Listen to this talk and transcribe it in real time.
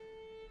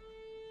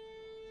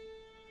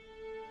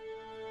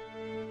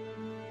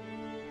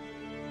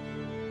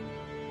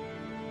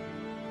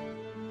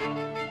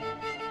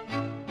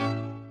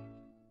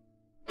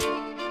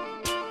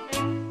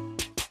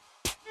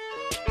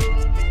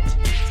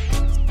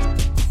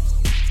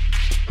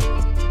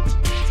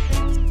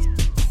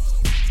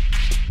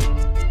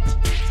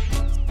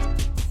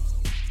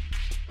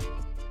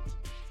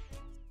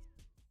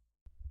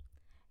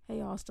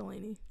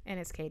Tiffany. And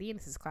it's Katie, and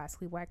this is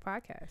Classically Black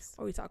Podcast.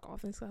 Where we talk all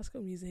things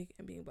classical music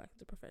and being black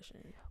is a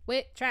profession.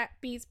 With trap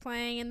beats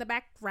playing in the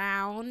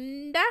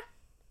background.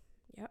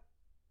 Yep.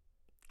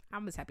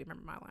 I'm just happy to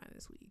remember my line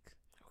this week.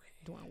 Okay.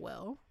 Doing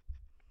well.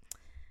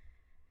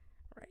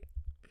 Right.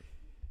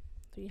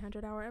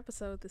 300-hour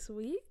episode this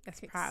week.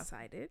 That's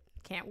excited.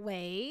 Can't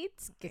wait.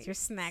 Get your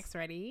snacks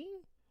ready.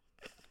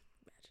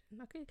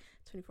 Imagine. Okay.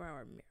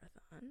 24-hour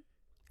marathon.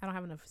 I don't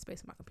have enough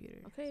space on my computer.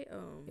 Okay.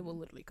 It will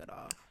literally cut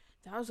off.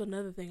 That was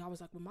another thing. I was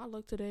like, with my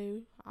luck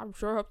today, I'm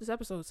sure hope this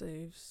episode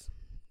saves.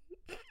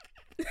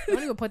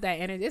 Don't even put that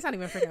energy. It's not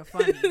even freaking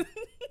funny.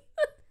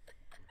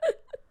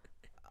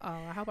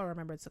 I hope I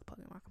remember to plug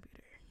in my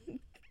computer.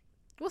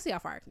 We'll see how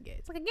far I can get.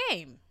 It's like a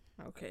game.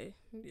 Okay.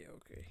 Yeah,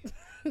 okay.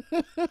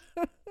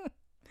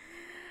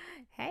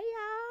 Hey,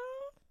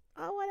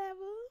 y'all. Or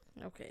whatever.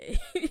 Okay.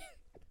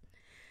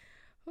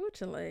 Ooh,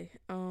 Chile.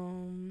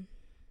 Well,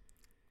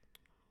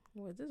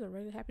 this is a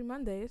regular Happy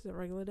Monday. This is a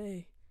regular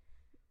day.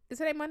 Is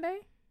today Monday?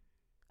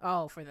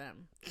 Oh, for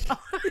them.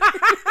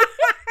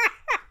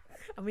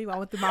 I mean, I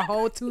went through my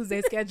whole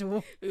Tuesday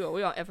schedule. We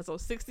on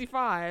episode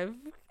 65.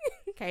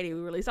 Katie,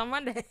 we release on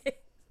Monday.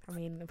 I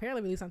mean,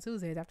 apparently we release on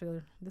Tuesdays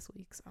after this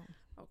week, so.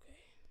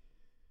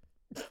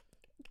 Okay.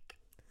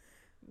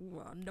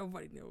 Well,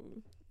 nobody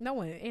knows.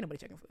 Ain't nobody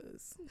checking for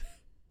us.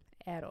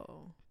 At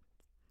all.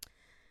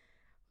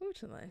 Ooh,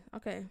 Chile.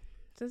 Okay.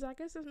 Since I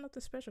guess there's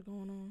nothing special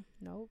going on.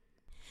 Nope.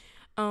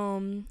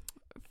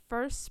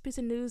 First piece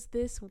of news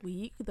this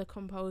week, the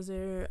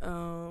composer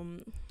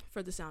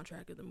for the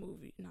soundtrack of the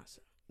movie,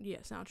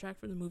 soundtrack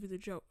for the movie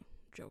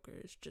Joker,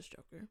 it's just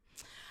Joker,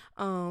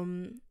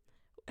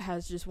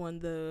 has just won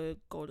the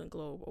Golden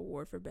Globe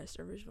Award for Best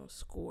Original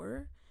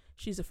Score.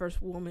 She's the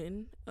first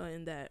woman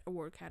in that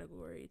award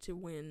category to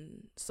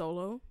win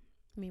solo.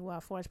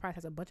 Meanwhile, Florence Price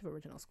has a bunch of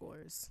original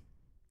scores.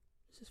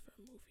 This is for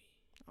a movie.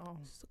 Oh.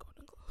 This is the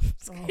Golden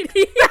Globes. Oh.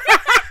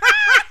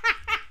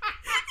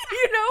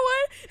 You know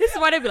what? This is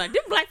why they be like,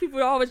 them black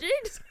people always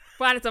just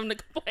finding something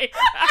to complain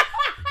about.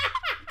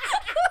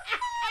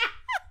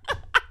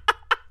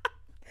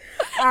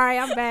 All right,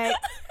 I'm back.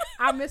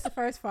 I missed the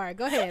first part.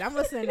 Go ahead. I'm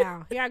listening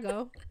now. Here I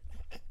go.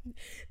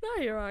 Now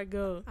here I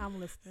go. I'm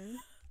listening.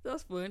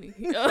 That's funny.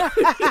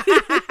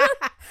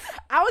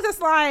 I was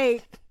just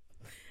like,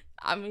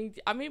 I mean,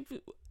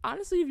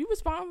 honestly, if you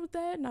respond with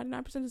that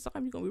 99% of the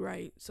time, you're gonna be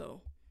right.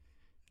 So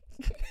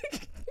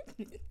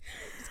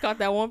just got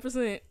that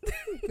 1%.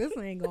 This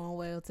ain't going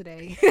well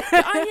today.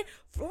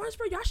 Florence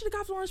Price, y'all should have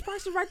got Florence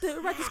Price to write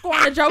the score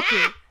on the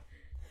Joker.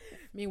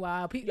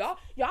 Meanwhile, y'all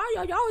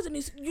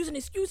using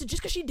excuses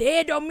just because she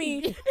dead don't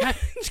mean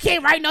she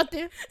can't write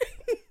nothing.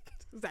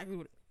 Exactly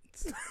what it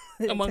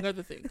is. Among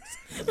other things.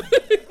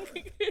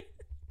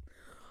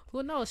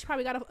 Who knows? She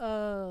probably got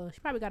a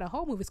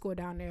whole movie score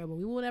down there, but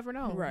we will never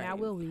know. Right. Now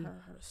will we?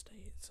 Her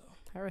estate. So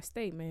her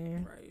estate,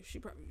 man. Right. She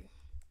probably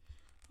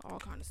all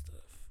kind of stuff.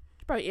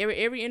 Probably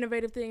every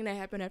innovative thing that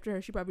happened after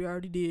her, she probably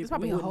already did. There's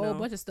probably a whole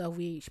bunch of stuff.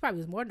 She probably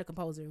was more than a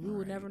composer. We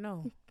would never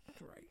know.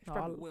 Right. She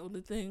probably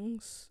welded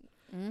things.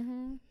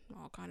 Mm-hmm.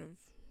 All kind of.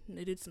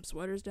 They did some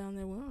sweaters down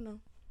there. We don't know.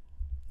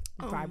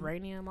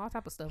 Vibranium, all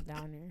type of stuff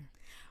down there.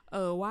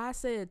 Why I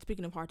said,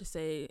 speaking of hard to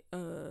say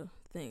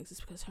things, is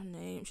because her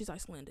name, she's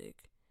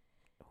Icelandic.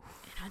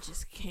 And I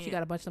just can't. She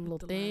got a bunch of them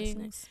little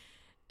things.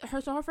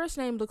 Her first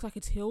name looks like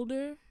it's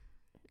Hildur.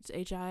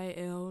 It's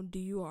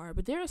Hildur,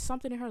 but there is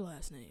something in her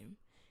last name.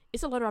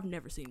 It's a letter I've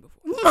never seen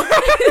before. No, I'm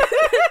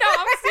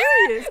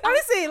serious. Let me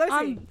see.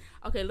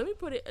 Okay, let me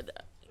put it,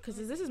 because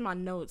this is my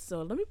notes,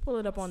 so let me pull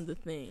it up on the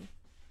thing.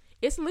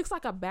 It looks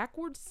like a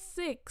backwards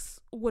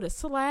 6 with a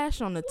slash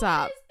on the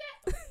top.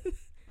 What is that?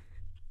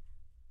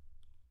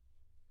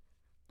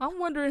 I'm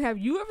wondering, have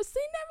you ever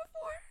seen that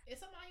before? Is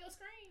something on your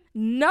screen?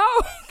 No.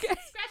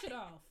 Scratch it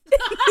off.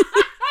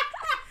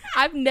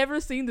 I've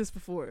never seen this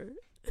before.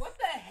 What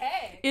the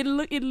heck? It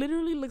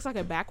literally looks like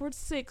a backwards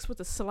 6 with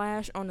a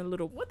slash on a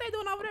little what they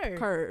doing over there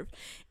curve.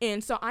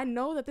 And so I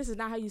know that this is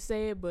not how you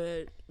say it,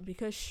 but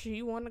because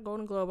she won the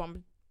Golden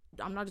Globe,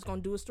 I'm not just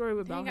gonna do a story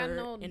about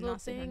her and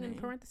not say her name. In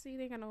parentheses,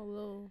 they got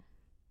no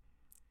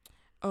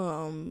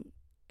little.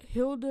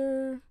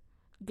 Hildur,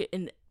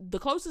 and the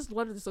closest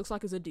letter this looks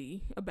like is a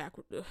D, a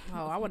backward. Oh,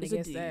 I wouldn't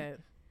guess that.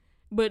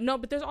 But no,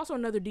 but there's also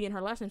another D in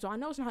her last name, so I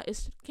know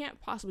it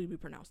can't possibly be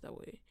pronounced that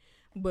way.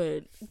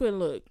 But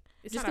look,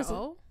 it's not an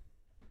O.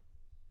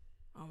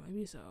 Oh,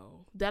 maybe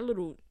so. That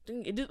little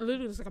thing, it just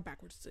literally looks like a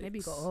backwards 6. Maybe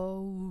go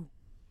O.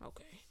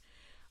 Okay,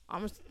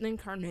 I'm gonna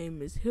think her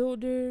name is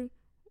Hildur.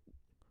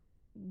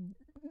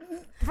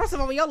 First of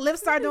all, when your lips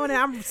start doing it,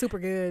 I'm super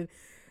good.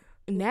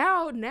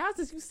 Now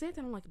since you said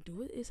that, I'm like,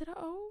 is it an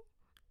O?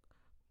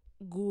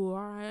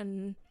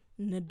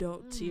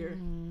 Guarnadotir.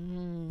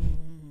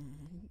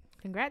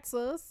 Congrats,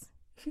 sis.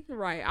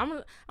 Right.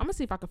 I'm gonna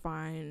see if I can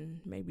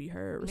find maybe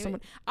her or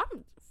someone.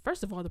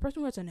 First of all, the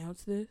person who has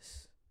announced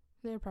this,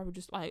 they're probably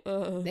just like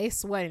they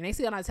sweating. They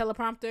see on a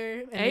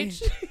teleprompter.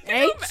 H.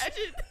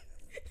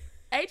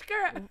 H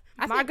girl.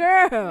 My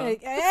girl.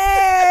 Like,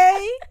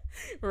 hey.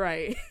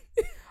 Right.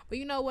 But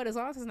you know what? As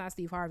long as it's not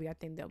Steve Harvey, I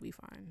think they'll be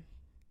fine.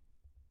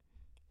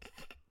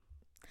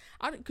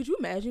 Could you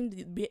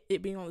imagine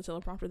it being on the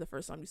teleprompter the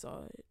first time you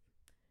saw it?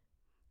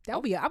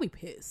 I'll be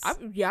pissed. I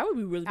would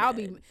be really mad. I'll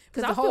be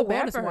because the whole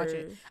world is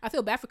watching. I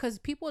feel bad because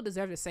people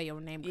deserve to say your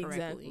name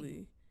correctly.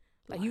 Exactly.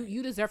 Like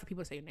you deserve for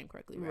people to say your name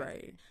correctly,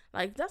 right?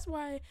 Like that's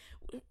why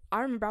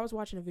I remember I was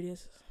watching a video.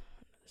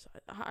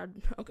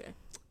 Okay.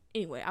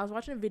 Anyway, I was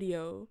watching a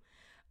video,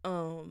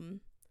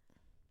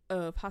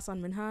 of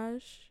Hassan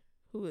Minhaj,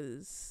 who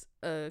is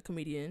a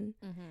comedian,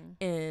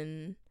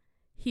 and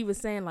he was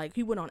saying like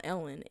he went on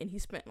Ellen and he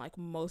spent like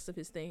most of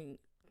his thing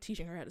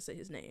teaching her how to say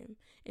his name,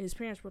 and his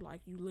parents were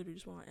like, "You literally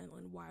just went on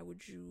Ellen. Why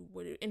would you?"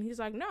 And he's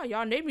like, "No,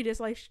 y'all named me just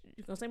like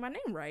you're gonna say my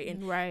name right."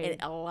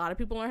 And a lot of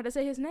people learn how to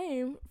say his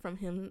name from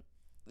him,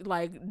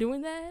 like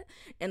doing that.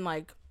 And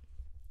like,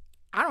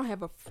 I don't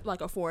have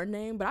a foreign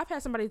name, but I've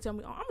had somebody tell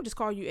me, "Oh, I'm gonna just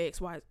call you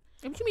X Y."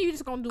 What you mean you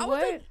just gonna do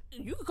what?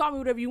 You can call me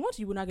whatever you want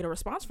to. You would not get a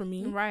response from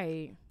me.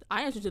 Right.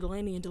 I answer to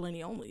Delaney and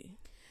Delaney only.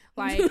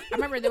 Like, I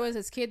remember there was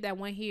this kid that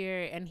went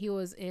here and he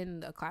was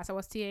in the class I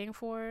was TAing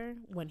for.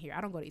 Went here.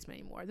 I don't go to Eastman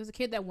anymore. There's a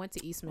kid that went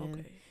to Eastman.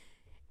 Okay.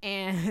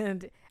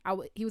 And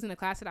he was in the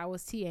class that I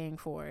was TAing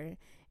for.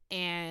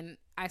 And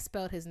I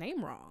spelled his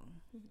name wrong.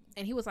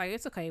 And he was like,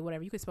 "It's okay,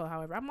 whatever. You can spell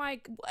however." I'm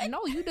like, what?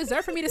 No, you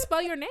deserve for me to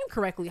spell your name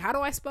correctly. How do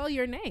I spell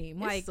your name?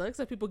 Like, it sucks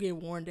that people get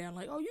worn down.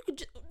 Like, oh, you could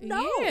just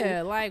no.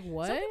 Yeah, like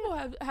what? Some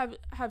people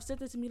have said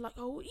that to me. Like,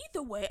 oh,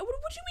 either way.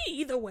 What you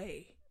mean either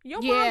way?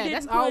 Your mom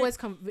that's always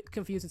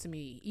confusing to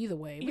me. Either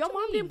way. Your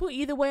mom didn't put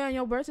either way on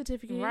your birth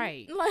certificate,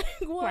 right? Like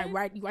what?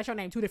 Right. You write your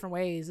name two different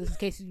ways, just in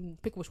case you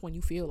pick which one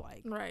you feel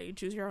like. Right.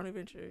 Choose your own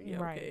adventure. Yeah.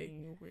 Right.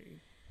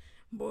 Okay.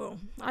 Well,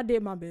 I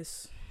did my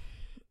best.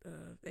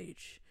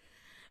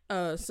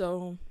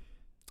 So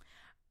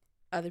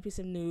other piece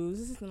of news.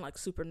 This isn't like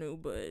super new,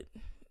 but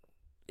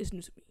it's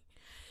new to me.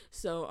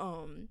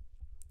 So,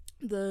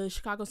 the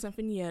Chicago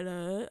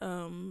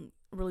Sinfonietta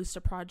released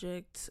a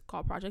project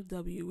called Project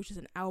W, which is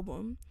an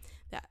album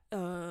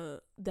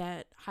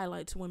that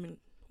highlights women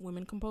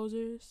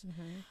composers.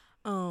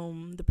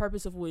 The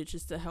purpose of which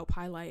is to help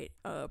highlight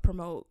and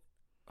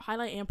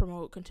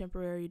promote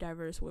contemporary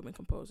diverse women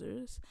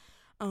composers.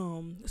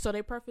 So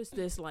they prefaced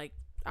this like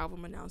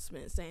album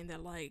announcement saying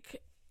that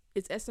like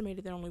it's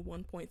estimated that only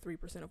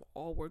 1.3% of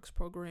all works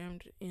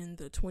programmed in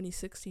the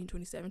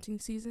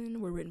 2016-2017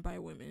 season were written by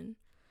women.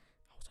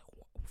 I was like,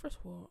 well, first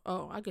of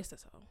all, I guess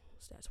that's how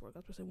stats work. I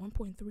was going to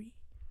say 1.3.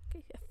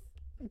 Okay.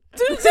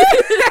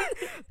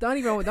 Don't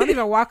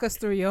even walk us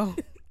through, yo.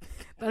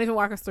 Don't even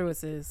walk us through it,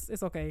 sis.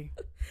 It's okay.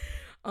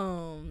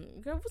 Girl,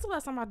 what's the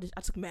last time I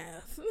took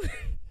math?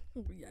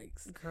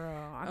 Yikes.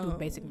 Girl, I do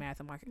basic math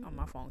on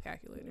my phone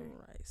calculator.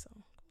 Right, so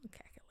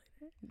calculator.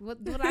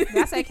 What did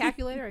I say?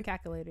 Calculator or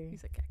calculator? You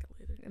said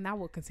calculator, and I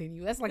will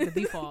continue. That's like the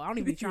default. I don't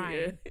even be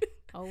trying. Yeah.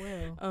 Oh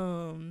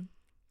well.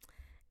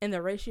 And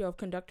the ratio of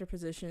conductor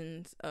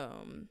positions,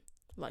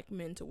 like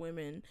men to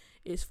women,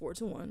 is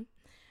 4-1,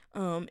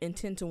 and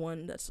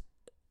 10-1. That's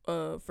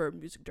for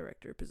music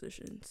director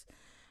positions.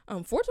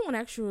 4-1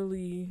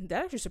 actually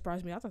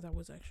surprised me. I thought that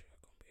was actually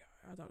gonna be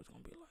high. I thought it was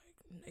gonna be like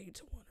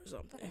 8-1 or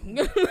something.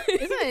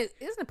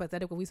 Isn't it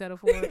pathetic what we settled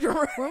for? Right.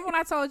 Remember when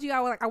I told you I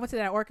went to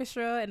that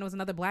orchestra and there was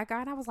another black guy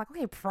and I was like,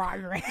 okay,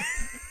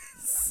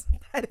 progress.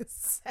 That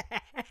is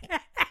sad.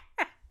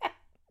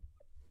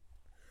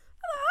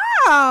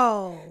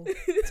 Oh, 2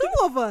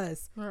 of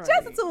us, right.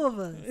 Just the 2 of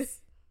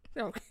us.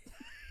 Okay.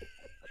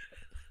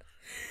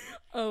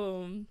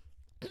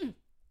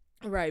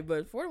 Right,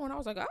 but 4-1, I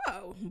was like,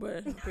 oh,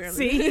 but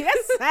apparently, see,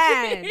 that's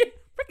sad.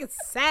 Freaking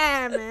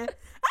sad, man.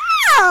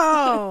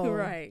 Oh,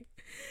 right.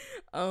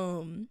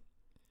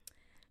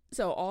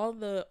 So all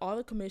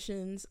the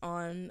commissions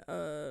on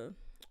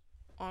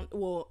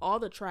all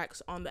the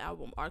tracks on the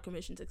album are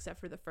commissions except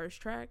for the first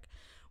track,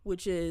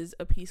 which is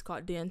a piece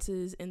called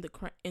 "Dances in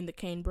the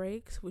Cane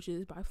Breaks," which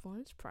is by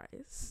Florence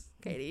Price.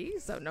 Katie,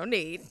 so no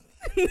need.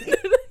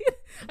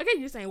 Okay,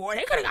 you're saying, well,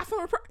 they could have got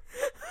Florence Price.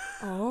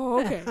 Oh,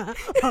 okay.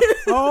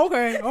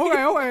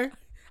 Okay.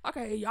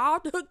 Okay, y'all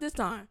took this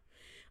time.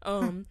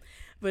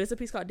 But it's a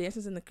piece called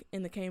 "Dances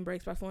in the Cane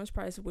Breaks" by Florence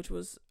Price, which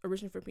was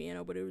originally for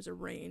piano, but it was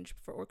arranged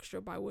for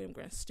orchestra by William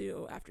Grant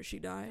Still after she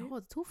died. Oh,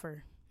 it's a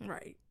twofer.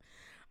 Right.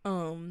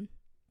 And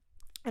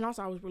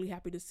also I was really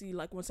happy to see,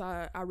 like, once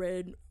I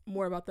read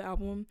more about the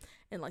album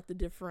and like the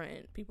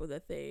different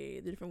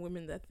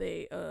women that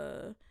they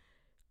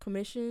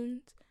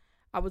commissioned,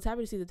 I was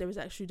happy to see that there was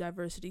actually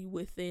diversity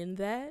within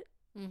that.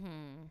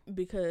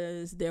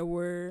 Because there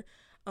were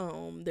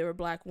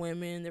black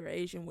women, there were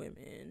Asian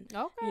women,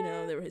 okay,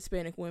 there were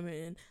Hispanic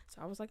women.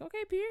 So I was like,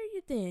 okay,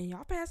 period, then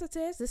y'all pass the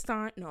test this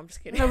time. No, I'm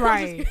just kidding.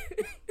 Right.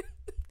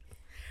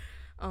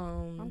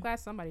 I'm glad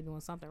somebody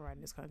doing something right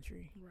in this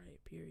country.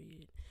 Right,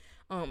 period.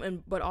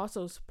 But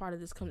also part of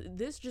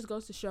this just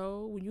goes to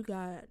show when you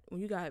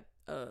got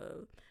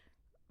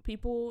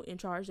people in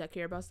charge that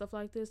care about stuff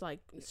like this, like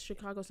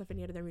Chicago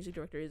Sinfonietta, their music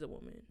director is a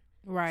woman.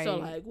 Right. So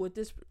like would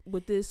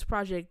this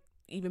project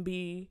even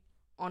be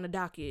on the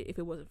docket if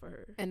it wasn't for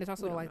her? And it's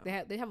also like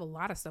they have a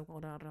lot of stuff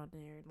going on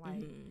there.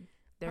 Like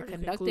they're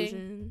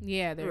conducting,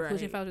 their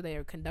inclusion fellowship,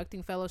 they're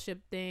conducting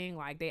fellowship thing.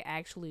 Like they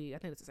actually, I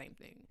think it's the same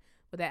thing.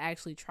 but that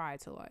actually try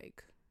to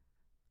like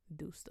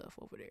do stuff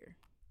over there.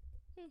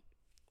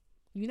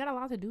 You're not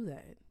allowed to do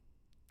that.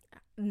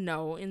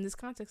 No, in this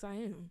context, I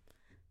am.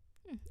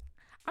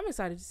 I'm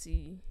excited to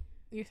see.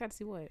 You're excited to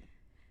see what?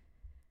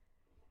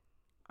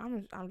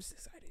 I'm just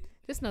excited.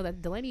 Just know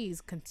that Delaney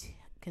is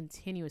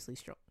continuously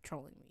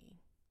trolling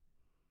me.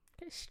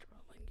 It's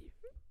trolling you.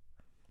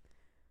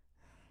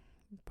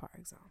 For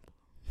example.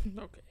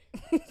 Okay.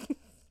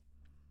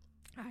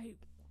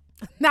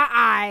 Not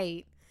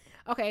I.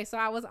 Okay, so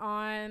I was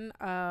on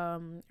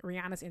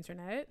Rihanna's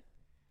internet.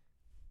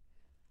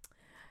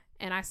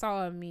 And I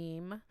saw a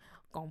meme.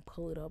 Gonna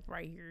pull it up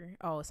right here.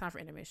 Oh, it's time for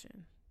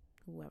intermission.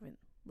 Who haven't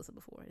listened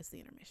before? It's the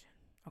intermission.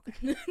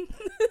 Okay.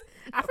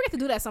 I forget to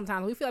do that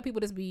sometimes. We feel like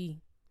people just be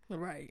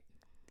right.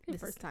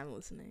 First time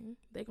listening,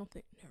 they gonna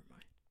think, never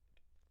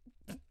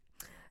mind.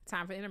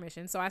 Time for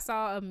intermission. So I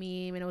saw a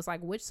meme and it was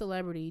like, which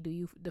celebrity do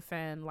you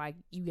defend like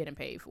you getting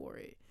paid for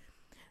it?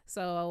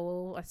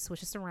 So let's switch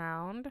this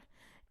around,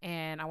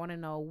 and I want to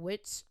know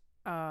which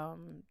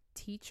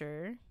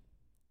teacher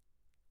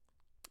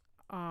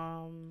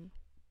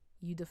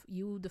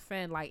you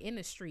defend like in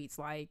the streets,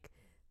 like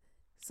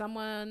if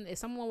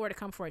someone were to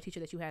come for a teacher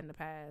that you had in the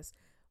past,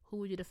 who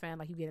would you defend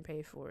like you getting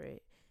paid for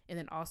it? And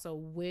then also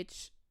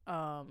which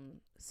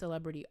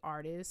celebrity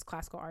artist,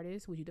 classical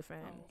artist, would you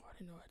defend? Oh, I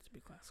didn't know it had to be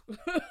classical.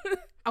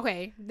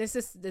 Okay, this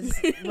is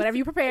whatever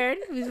you prepared.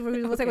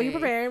 We'll take what you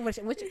prepared. Which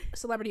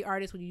celebrity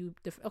artist would you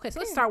defend? Okay, so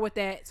let's start with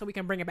that so we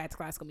can bring it back to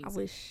classical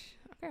music.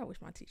 I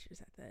wish my teachers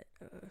had that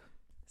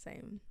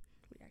same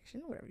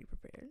reaction. Whatever you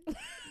prepared.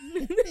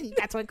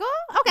 That's what cool.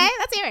 Okay,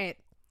 let's hear it.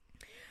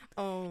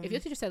 If your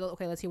teacher said,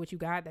 "Okay, let's hear what you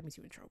got," that means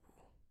you're in trouble.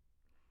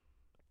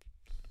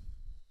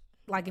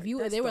 Like if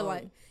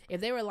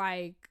they were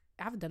like,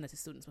 I've done this to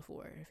students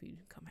before. If you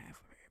come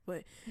halfway,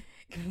 but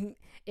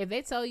if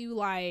they tell you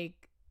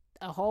like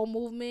a whole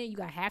movement, you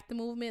got half the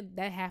movement.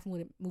 That half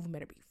movement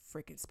better be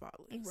freaking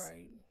spotless,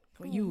 right?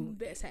 When you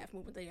best half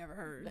movement they ever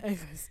heard.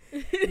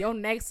 your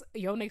next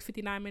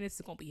 59 minutes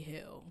is gonna be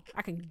hell.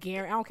 I can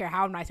guarantee. I don't care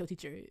how nice your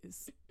teacher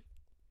is.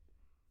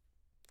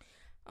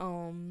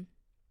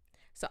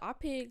 So I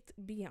picked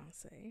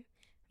Beyonce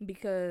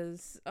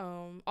because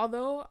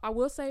although I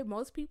will say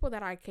most people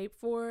that I cape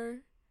for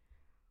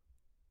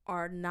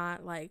are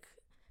not like,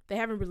 they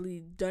haven't really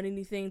done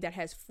anything that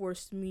has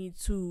forced me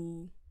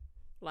to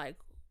like,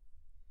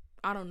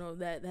 I don't know,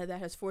 that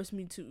has forced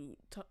me to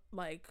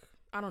like,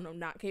 I don't know,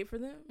 not cape for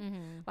them.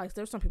 Mm-hmm. Like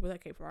there's some people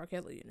that cape for R.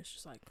 Kelly and it's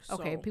just like,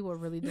 okay, people are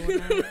really doing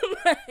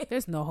that. Like,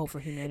 there's no hope for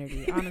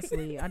humanity.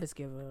 Honestly, I just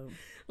give up.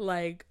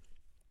 Like,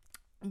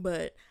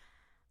 but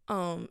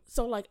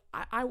so like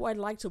I would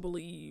like to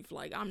believe,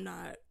 like I'm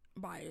not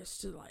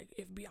biased to like,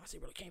 if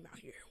Beyonce really came out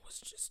here and was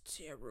just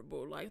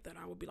terrible like that,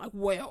 I would be like,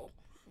 well,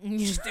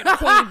 she's still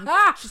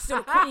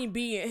a queen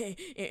bee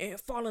and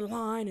fall in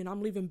line, and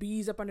I'm leaving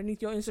bees up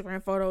underneath your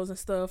Instagram photos and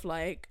stuff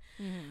like.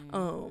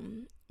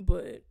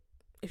 But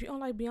if you don't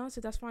like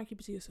Beyonce, that's fine, keep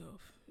it to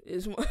yourself.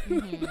 Is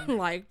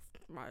like,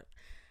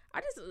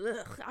 I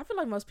feel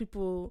like most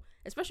people,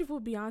 especially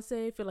for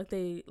Beyonce, feel like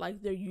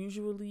they're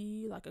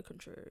usually like a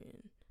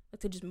contrarian.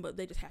 Like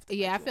they just have to.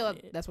 Yeah, I feel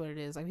like that's what it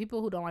is. Like people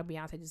who don't like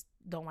Beyonce just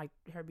don't like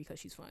her because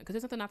she's fun. Because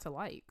there's nothing not to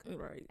like,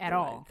 right? At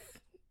all.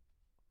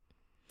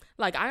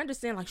 Like I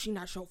understand, like she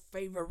not your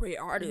favorite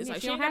artist.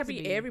 Like she don't have to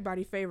be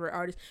everybody's favorite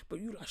artist.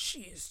 But you like, she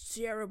is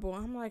terrible.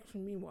 I'm like,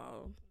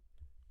 meanwhile,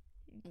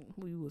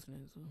 who you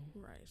listening to?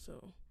 Right.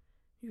 So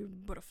you're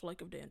but a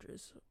flake of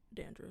dandruff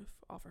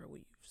off her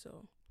weave.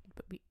 So,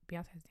 but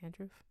Beyonce has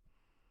dandruff.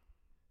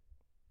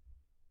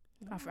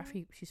 I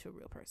think she's a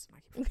real person.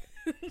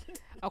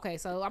 Okay,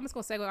 so I'm just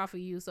gonna segue off of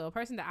you. So a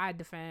person that I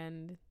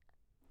defend,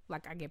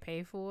 like I get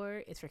paid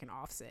for, is freaking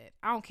Offset.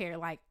 I don't care.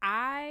 Like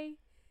I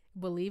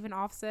believe in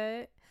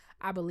Offset.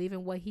 I believe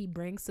in what he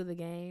brings to the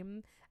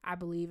game. I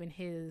believe in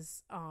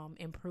his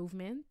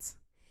improvement,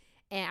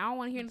 and I don't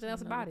want to hear anything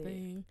else about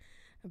it.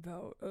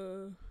 About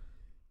you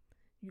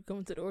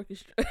going to the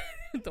orchestra,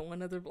 the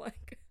one other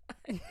black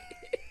guy.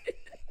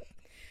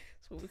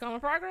 We call it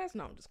progress?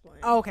 No, I'm just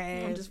playing.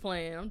 Okay. I'm just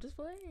playing.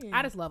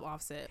 I just love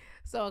Offset.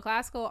 So a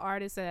classical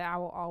artist that I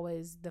will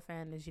always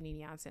defend is Janine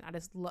Jansen. I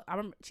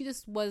remember she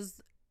just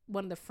was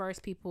one of the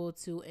first people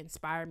to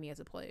inspire me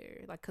as a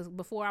player. Like, cause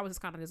before I was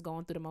just kind of just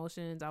going through the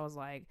motions. I was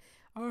like,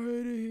 I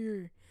hate it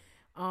here.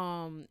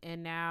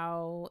 And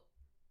now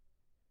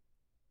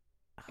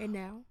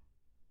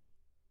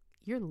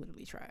you're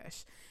literally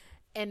trash.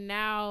 And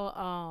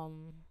now,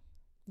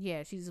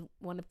 yeah, she's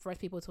one of the first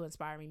people to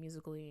inspire me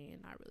musically,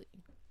 and I really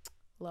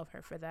love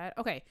her for that.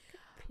 Okay.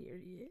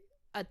 Period.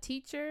 A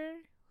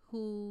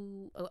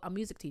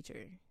music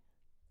teacher,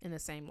 in the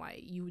same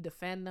light, you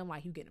defend them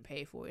like you getting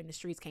paid for it. In the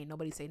streets, can't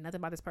nobody say nothing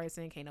about this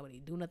person. Can't nobody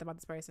do nothing about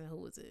this person.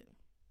 Who is it?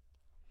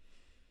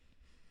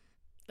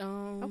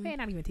 Okay,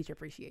 not even Teacher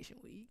Appreciation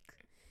Week.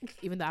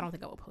 Even though I don't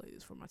think I would play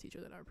this for my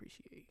teacher that I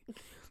appreciate.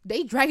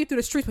 They drag you through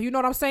the streets, but you know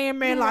what I'm saying,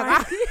 man?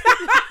 Like,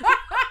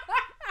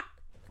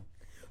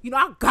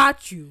 I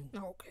got you.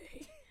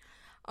 Okay.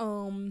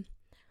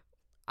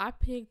 I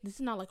picked, this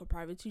is not like a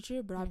private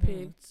teacher, but I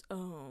picked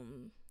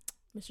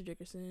Mr.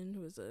 Dickerson,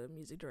 who is a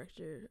music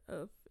director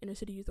of Inner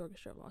City Youth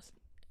Orchestra of Los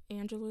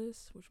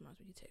Angeles, which reminds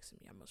me, he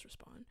texted me. I must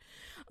respond.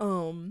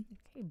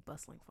 Okay,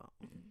 bustling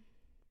phone.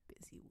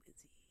 Busy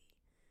Wizzy.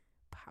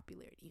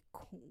 Popularity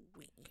queen.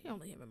 Okay,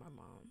 only him and my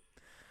mom.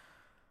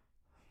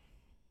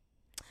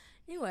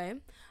 Anyway,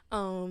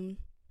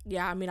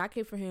 yeah, I mean, I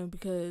came for him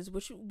because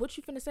what you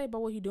finna say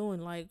about what he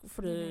doing, like,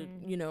 for the,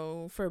 you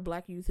know, for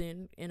black youth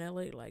in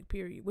LA, like,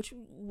 period.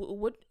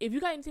 What if you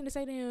got anything to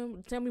say to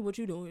him, tell me what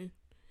you doing,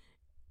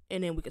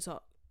 and then we could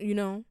talk, you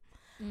know?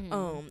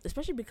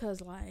 Especially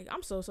because, like,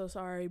 I'm so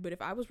sorry, but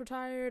if I was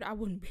retired, I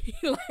wouldn't be,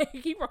 like,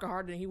 he working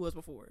harder than he was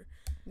before.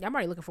 Yeah, I'm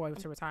already looking forward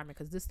to retirement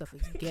because this stuff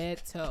is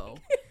ghetto.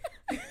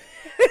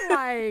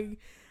 Like,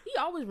 he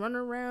always running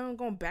around,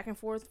 going back and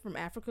forth to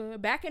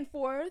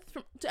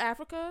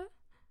Africa.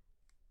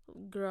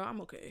 Girl,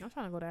 I'm okay. I'm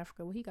trying to go to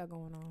Africa. What he got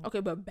going on? Okay,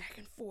 but back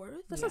and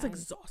forth? That sounds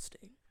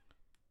exhausting.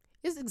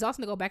 It's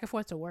exhausting to go back and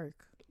forth to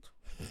work.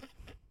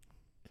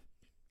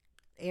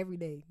 Every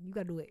day. You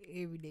gotta do it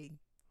every day.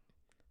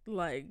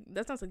 Like,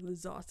 that sounds like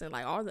exhausting.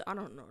 Like, I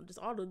don't know, just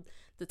all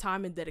the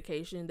time and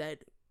dedication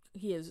that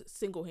he has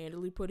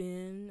single-handedly put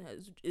in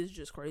is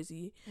just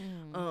crazy.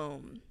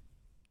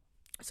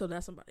 So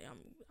that's somebody I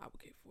would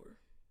care for.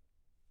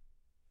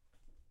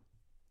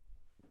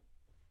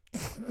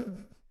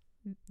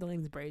 The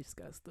lady's braid just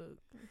got stuck.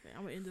 Okay,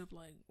 I'm gonna end up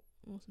like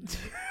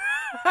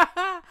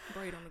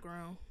braid on the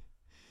ground.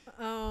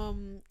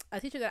 A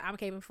teacher that I'm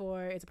caping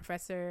for is a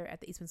professor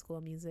at the Eastman School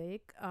of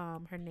Music.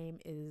 Her name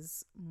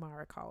is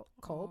Mara Culp.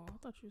 Oh, I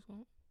thought she was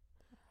going.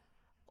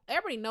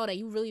 Everybody know that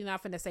you really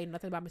not finna say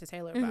nothing about Mr.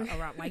 Taylor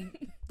around like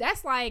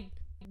that's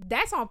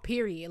on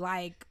period,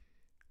 like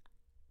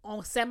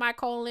on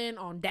semicolon,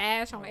 on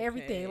dash, on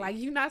everything. Like,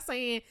 you not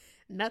saying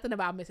nothing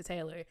about Mr.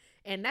 Taylor,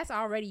 and that's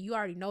already, you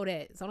already know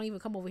that, so don't even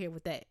come over here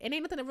with that. It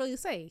ain't nothing to really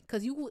say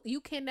because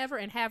you can never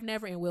and have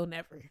never and will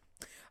never.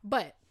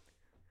 But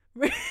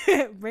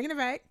bringing it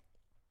back,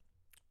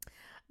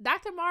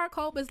 Dr. Mara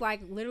Culp is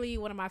like literally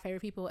one of my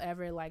favorite people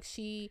ever. Like,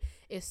 she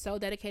is so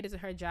dedicated to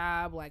her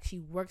job. Like, she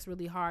works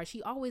really hard.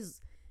 She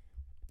always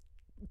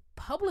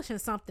publishing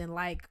something.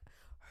 Like,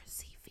 her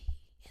CV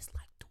is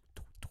like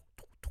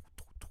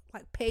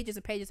pages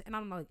and pages, and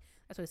I'm like,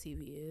 that's what a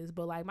CV is.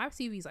 But like, my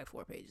CV is like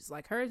 4 pages.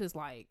 Like, hers is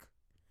like,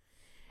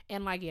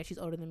 and like, yeah, she's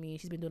older than me.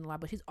 She's been doing a lot,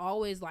 but she's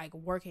always like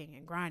working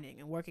and grinding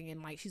and working,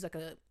 and like, she's like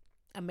a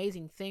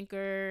amazing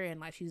thinker, and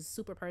like, she's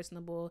super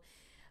personable.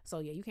 So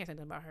yeah, you can't say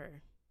nothing about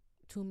her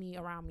to me,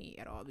 around me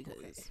at all,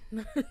 because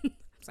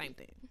same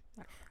thing.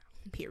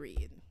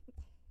 Period.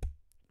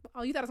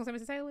 Oh, you thought I was gonna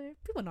say Mr. Taylor?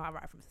 People know I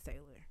ride for Mr.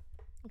 Taylor.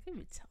 Okay,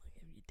 me telling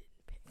him you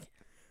didn't pick him.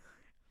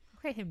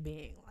 Okay, him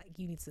being like,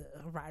 you need to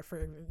ride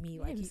for me,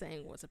 like him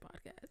saying what's a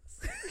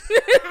podcast.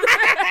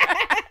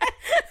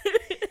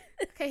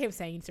 Okay, him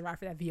saying you need to ride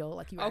for that VO,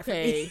 like you ride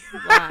okay, for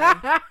me.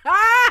 bye.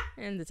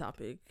 End the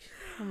topic.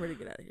 I'm ready to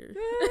get out of here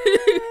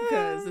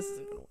because this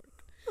isn't gonna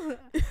work.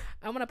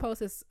 I'm gonna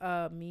post this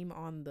meme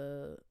on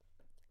the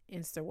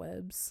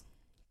Instawebs.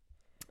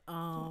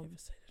 Don't ever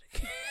say that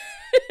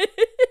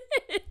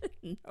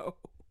again.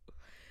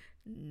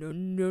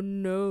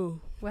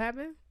 No. What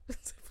happened?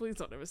 Please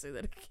don't ever say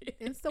that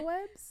again.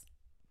 Instawebs?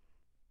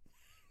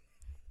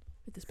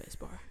 Hit the space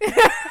bar.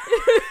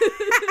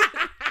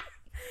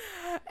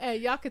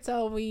 And y'all can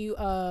tell me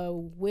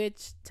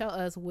tell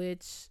us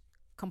which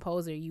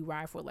composer you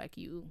ride for. Like,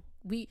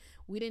 we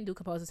didn't do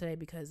composers today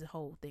because the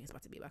whole thing is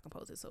about to be about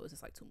composers, so it's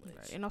just like too much.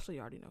 Right. And also, you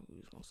already know who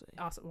he's gonna say.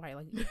 Also, right,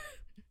 like,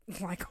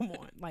 like, come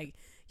on, like,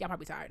 y'all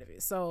probably tired of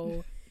it.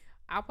 So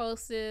I'll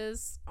post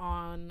this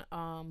on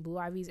Blue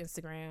Ivy's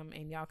Instagram,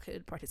 and y'all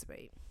could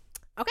participate.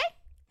 Okay,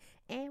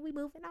 and we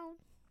moving on.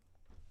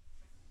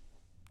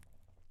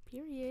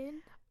 Period.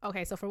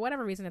 Okay, so for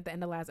whatever reason, at the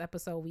end of last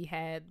episode, we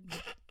had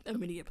a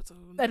mini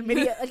episode. Like,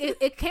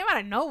 it came out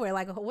of nowhere.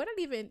 Like, what did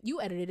even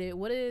you edited it?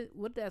 What did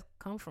that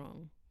come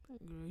from?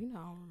 Girl, you know,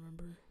 I don't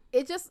remember.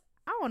 It just,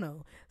 I don't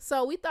know.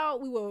 So we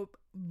thought we would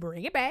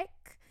bring it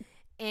back,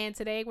 and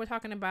today we're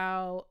talking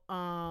about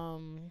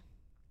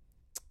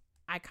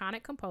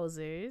iconic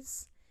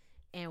composers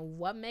and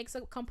what makes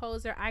a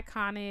composer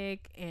iconic,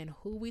 and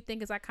who we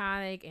think is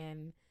iconic,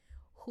 and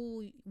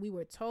who we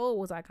were told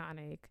was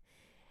iconic.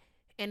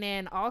 And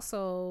then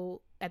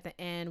also at the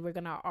end, we're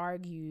gonna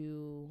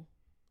argue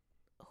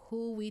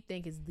who we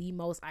think is the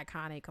most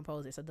iconic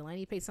composer. So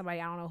Delaney picked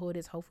somebody, I don't know who it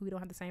is. Hopefully we don't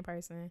have the same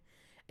person.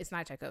 It's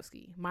not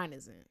Tchaikovsky. Mine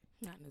isn't.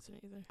 Not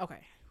isn't either. Okay.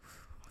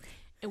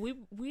 And we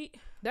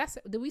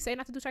did we say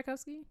not to do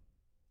Tchaikovsky?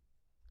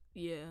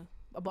 Yeah.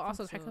 But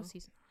also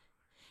Tchaikovsky's.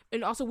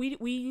 And also, we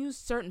use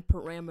certain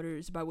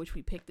parameters by which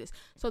we pick this.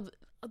 So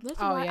that's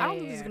why I don't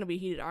think this is going to be a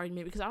heated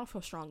argument, because I don't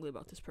feel strongly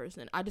about this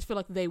person. I just feel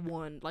like they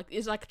won. Like,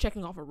 it's like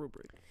checking off a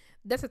rubric.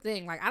 That's the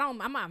thing. Like, I'm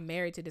not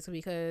married to this,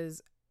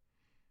 because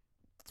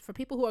for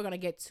people who are going to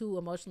get too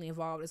emotionally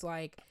involved, it's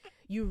like,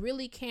 you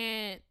really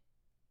can't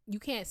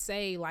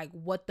say like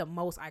what the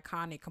most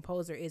iconic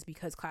composer is,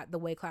 because the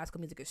way classical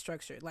music is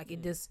structured. Like,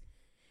 it just,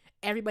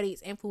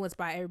 everybody's influenced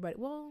by everybody.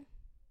 Well,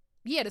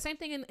 yeah, the same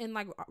thing in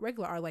like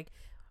regular art. Like,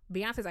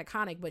 Beyonce's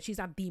iconic, but she's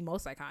not the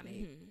most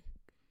iconic.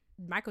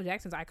 Mm-hmm. Michael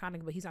Jackson's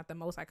iconic, but he's not the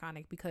most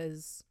iconic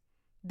because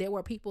there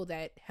were people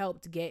that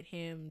helped get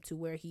him to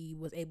where he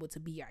was able to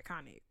be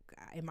iconic,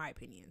 in my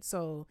opinion.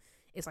 So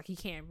it's like he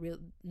can't really,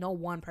 no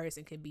one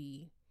person can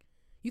be,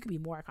 you can be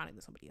more iconic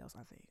than somebody else,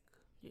 I think.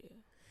 Yeah.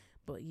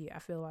 But yeah, I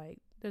feel like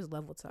there's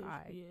level to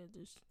eye.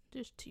 Yeah,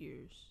 there's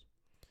tiers.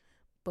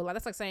 But like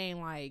that's like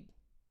saying like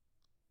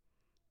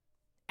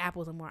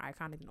apples are more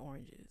iconic than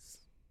oranges.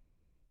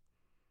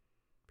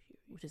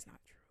 Which is not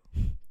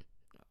true.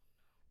 No.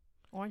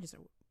 Oranges are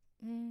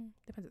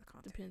depends on the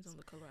context. Depends on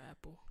the color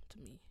apple to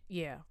me.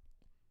 Yeah.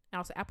 And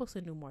also apples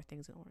can do more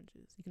things than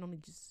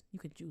oranges. You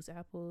can juice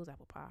apples,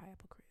 apple pie,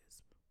 apple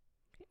crisp.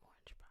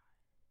 Orange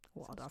pie.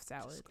 Waldorf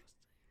salad. Disgusting.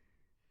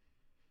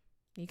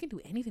 You can do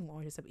anything with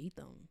oranges except eat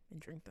them and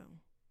drink them.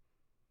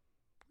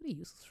 What a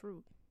useless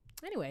fruit.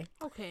 Anyway.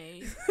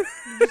 Okay.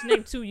 Just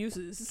name 2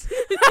 uses.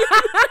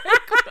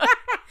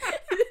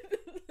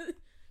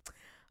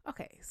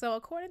 Okay, so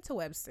according to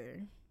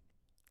Webster,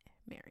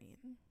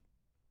 Marion,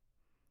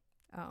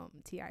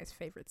 T.I.'s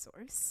favorite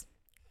source.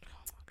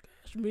 Oh my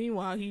gosh.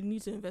 Meanwhile, he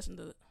needs to invest in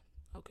the.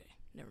 Okay,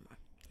 never mind.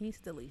 He needs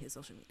to delete his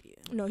social media.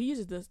 No, he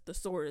uses the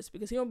source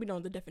because he don't be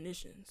knowing the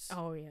definitions.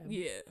 Oh yeah.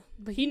 Yeah,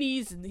 but he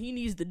needs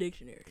the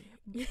dictionary.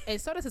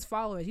 And so does his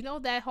followers. You know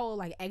that whole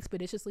like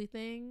expeditiously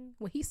thing.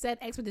 When he said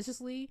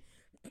expeditiously,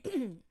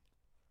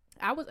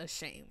 I was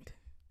ashamed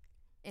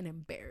and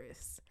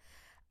embarrassed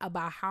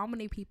about how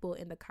many people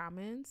in the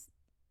comments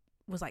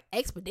was like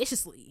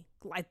expeditiously,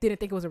 like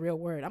didn't think it was a real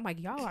word. I'm like,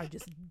 y'all are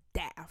just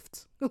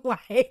daft.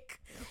 Like,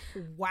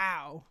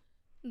 wow.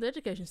 The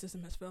education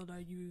system has failed our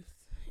youth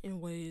in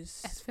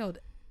ways. Has failed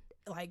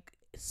like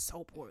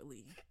so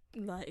poorly.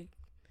 Like,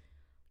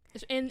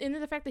 and then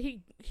the fact that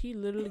he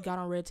literally got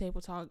on Red Table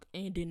Talk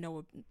and didn't know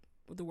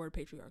what the word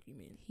patriarchy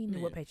meant. He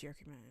knew what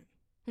patriarchy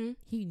meant.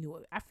 He knew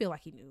it. I feel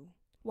like he knew.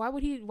 Why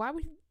would he?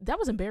 That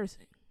was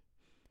embarrassing.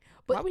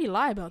 But why would he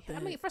lie about that? I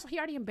mean, first of all, he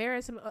already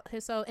embarrassed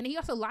himself, and he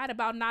also lied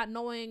about not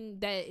knowing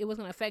that it was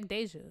going to affect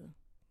Deja.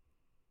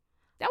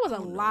 That was a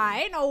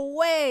lie. Ain't no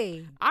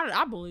way.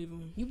 I believe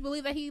him. You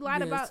believe that he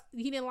lied about?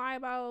 He didn't lie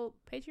about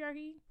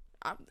patriarchy.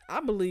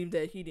 I believe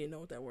that he didn't know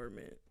what that word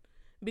meant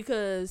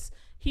because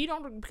he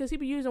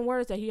be using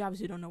words that he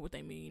obviously don't know what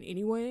they mean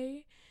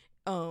anyway.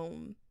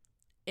 And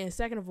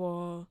second of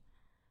all,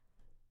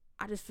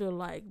 I just feel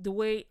like the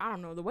way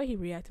he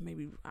reacted,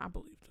 maybe I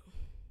believed him.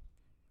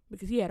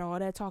 Because he had all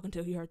that talk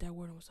until he heard that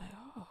word and was like,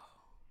 oh.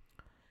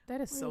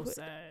 That is so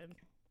sad.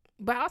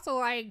 But also,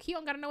 like, he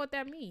don't got to know what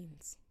that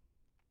means.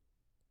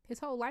 His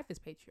whole life is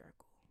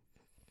patriarchal.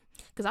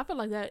 Because I feel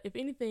like that, if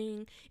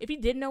anything, if he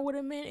didn't know what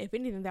it meant, if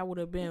anything, that would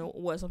have been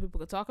what some people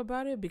could talk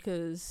about it.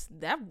 Because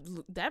that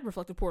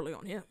reflected poorly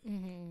on him.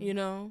 Mm-hmm. You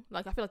know?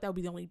 Like, I feel like that would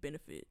be the only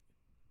benefit.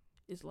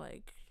 Is,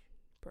 like,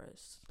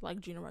 press.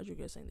 Like Gina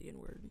Rodriguez saying the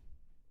N-word.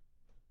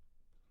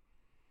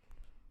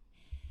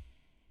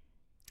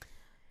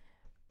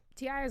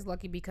 T.I. is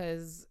lucky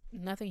because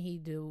nothing he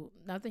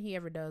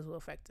ever does will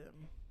affect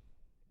him.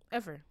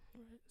 Ever.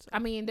 Right, so. I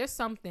mean, there's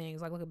some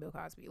things, like look at Bill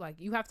Cosby. Like,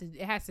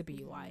 it has to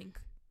be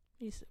like.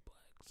 He's still black,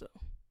 so.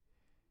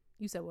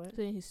 You said what?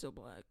 Saying he's still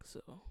black,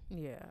 so.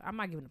 Yeah, I'm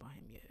not giving up on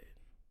him yet.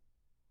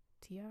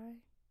 T.I.?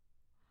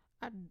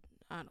 I don't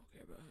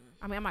care about him.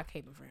 I mean, I'm not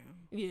caping for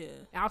him. Yeah.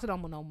 I also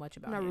don't know much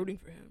about him. I'm not rooting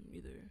for him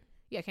either.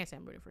 Yeah, I can't say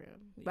I'm rooting for him.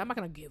 Yeah. But I'm not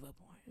going to give up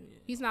on him. Yeah.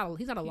 He's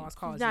not a lost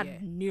cause yet. He's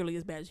not nearly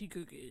as bad as he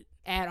could get.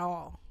 At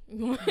all.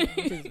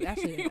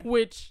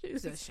 Which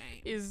is a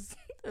shame. Is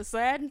a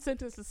sad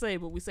sentence to say,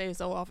 but we say it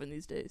so often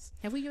these days.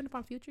 Have we given up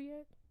on Future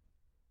yet?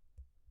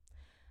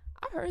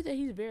 I've heard that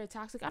he's very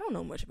toxic. I don't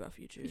know much about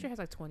Future. Future has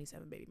like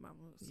 27 baby mamas.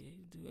 Yeah,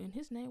 you do. And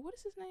his name, what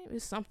is his name?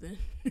 It's something.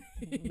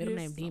 Middle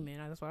name Demon.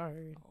 That's what I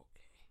heard. Okay.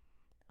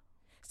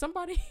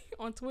 Somebody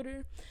on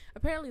Twitter,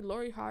 apparently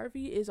Lori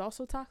Harvey is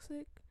also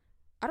toxic.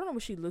 I don't know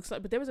what she looks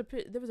like, but there was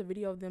a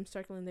video of them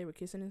circling. They were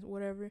kissing and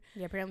whatever.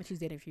 Yeah, apparently she's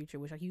dating Future,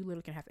 which like you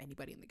literally can have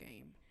anybody in the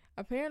game.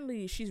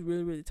 Apparently she's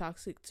really, really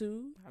toxic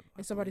too.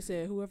 And somebody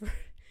said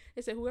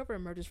whoever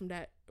emerges from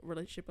that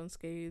relationship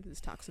unscathed is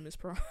Toximus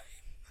Prime.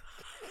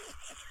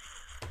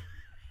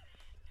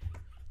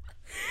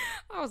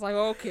 I was like,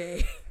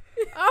 okay.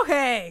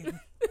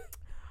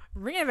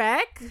 Bring it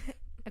back.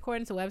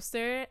 According to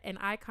Webster, an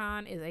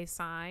icon is a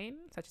sign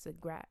such as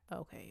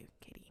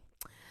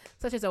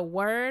such as a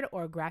word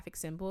or graphic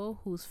symbol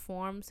whose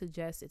form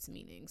suggests its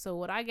meaning. So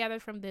what I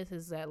gathered from this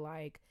is that,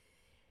 like,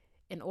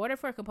 in order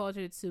for a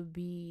composer to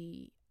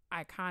be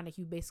iconic,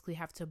 you basically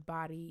have to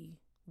embody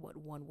what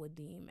one would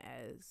deem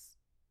as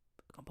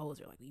a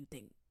composer. Like,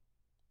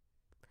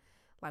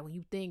 when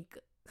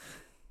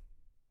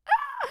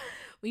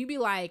you be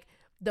like,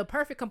 the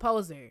perfect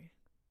composer,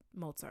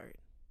 Mozart.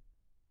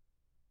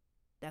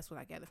 That's what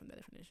I gather from the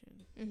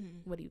definition.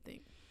 Mm-hmm. What do you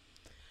think?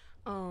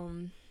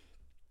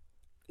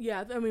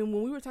 Yeah, I mean,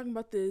 when we were talking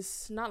about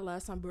this, not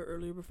last time, but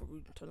earlier before we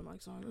turned the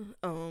mics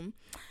on,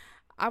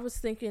 I was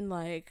thinking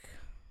like,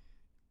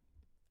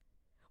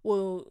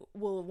 well,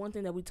 one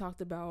thing that we talked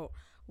about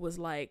was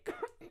like,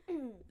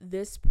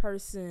 this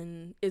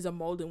person is a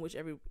mold in which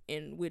everyone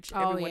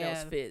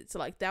else fits. So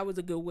like that was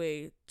a good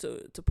way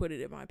to put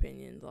it, in my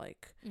opinion.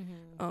 Like,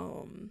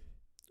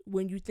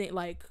 when you think,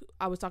 like,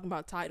 I was talking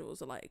about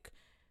titles, like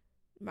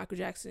Michael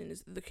Jackson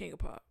is the king of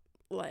pop.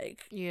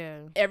 Like,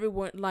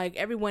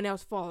 everyone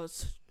else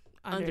falls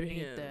under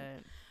him.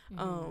 That.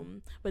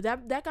 But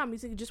that got me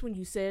thinking, just when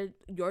you said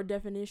your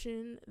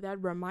definition,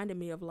 that reminded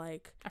me of,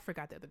 like, I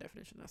forgot the other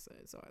definition I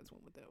said, so I just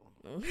went with that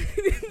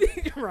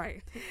one.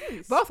 Right.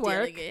 Both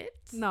work.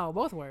 No,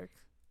 both work.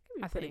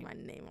 I putting my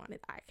name on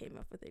it. I came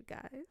up with it,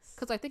 guys.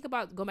 Because I think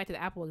about, going back to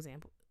the Apple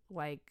example,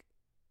 like,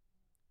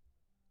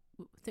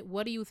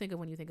 what do you think of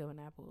when you think of an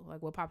apple?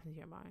 Like, what pops into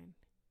your mind?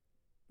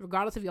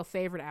 Regardless of your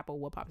favorite apple,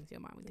 what pops into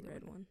your mind when you think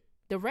of the red one?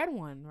 The red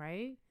one,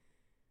 right?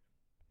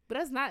 But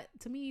that's not,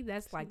 to me,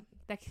 that's like,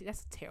 that's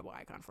a terrible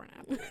icon for an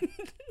apple.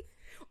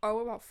 Or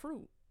what about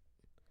fruit?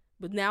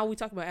 But now we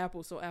talk about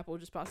apple, so apple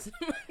just pops in.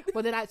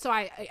 Well, then I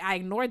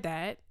ignored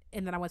that,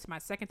 and then I went to my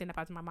second thing that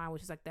popped in my mind,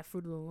 which is like that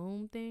Fruit of the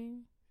Loom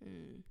thing.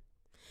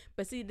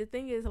 But see, the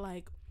thing is,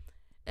 like,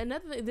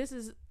 another thing, this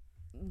is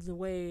the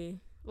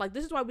way, like,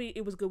 this is why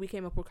it was good we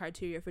came up with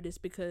criteria for this,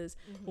 because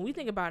when we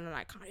think about an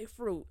iconic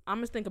fruit, I'm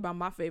just thinking about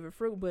my favorite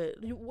fruit, but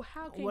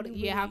how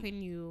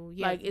can you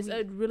like, it's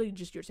really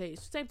just your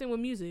taste. Same thing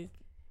with music.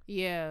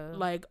 Yeah,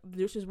 like,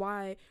 this is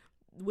why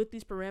with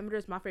these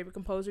parameters, my favorite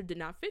composer did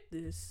not fit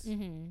this,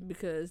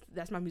 because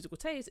that's my musical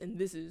taste, and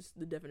this is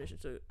the definition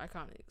to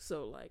iconic.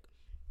 So, like,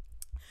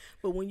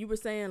 but when you were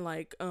saying,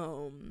 like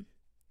when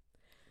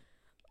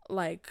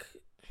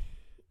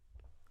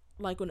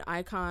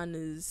icon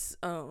is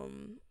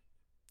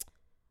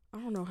I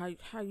don't know how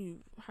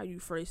you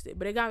phrased it,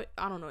 but it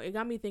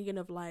got me thinking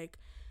of, like,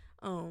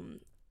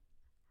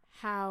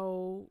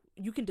 how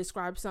you can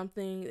describe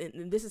something,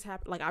 and this has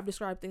happened, like, I've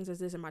described things as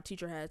this, and my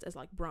teacher has, as,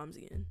 like,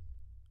 Brahmsian.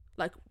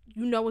 Like,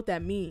 you know what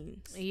that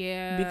means.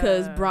 Yeah.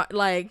 Because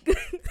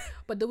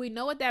but do we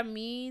know what that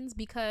means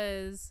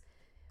because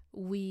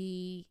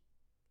Brahms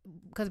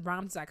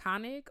is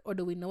iconic, or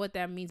do we know what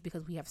that means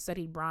because we have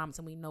studied Brahms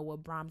and we know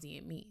what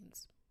Brahmsian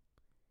means?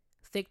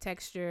 Thick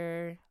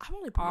texture. I've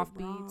only played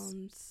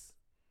Brahms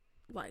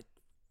like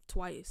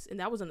twice, and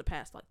that was in the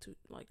past like 2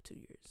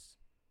 years.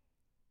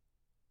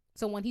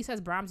 So when he says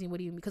Brahmsian, what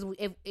do you mean? Because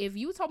if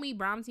you told me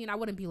Brahmsian, I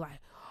wouldn't be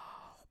like,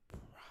 oh,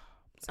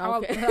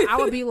 Brahms. I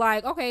would be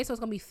like, okay, so it's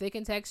gonna be thick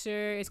in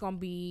texture. It's gonna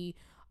be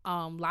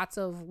lots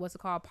of what's it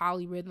called,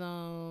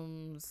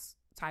 polyrhythms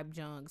type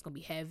junk. It's gonna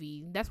be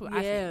heavy. That's what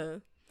I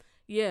think.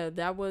 Yeah,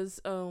 that was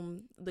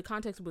the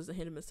context was the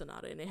Hindemann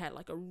Sonata, and it had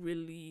like a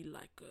really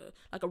like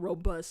a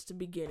robust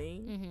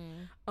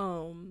beginning,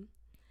 and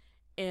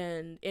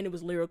it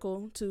was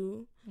lyrical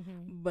too,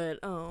 but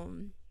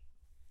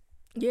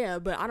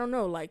but I don't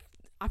know, like,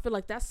 I feel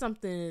like that's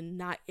something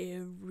not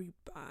everybody,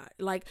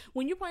 like,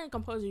 when you're playing a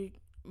composer,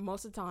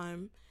 most of the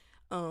time,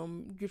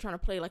 you're trying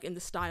to play like in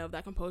the style of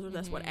that composer.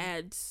 That's what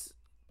adds,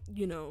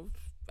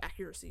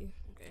 accuracy.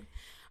 Okay,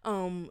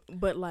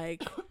 but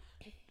like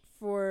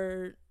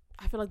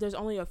I feel like there's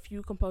only a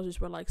few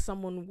composers where, like,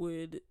 someone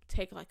would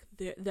take, like,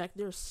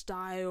 their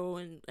style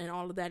and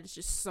all of that is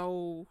just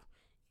so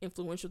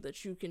influential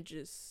that you can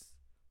just,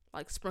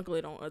 like, sprinkle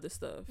it on other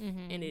stuff,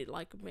 and it,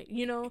 like, make,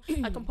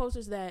 like,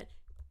 composers that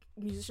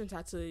musicians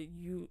had to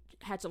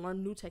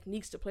learn new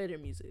techniques to play their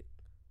music,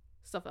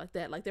 stuff like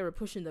that. Like, they were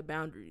pushing the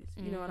boundaries.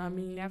 You know what I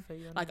mean? Yeah, I feel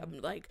you.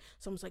 Like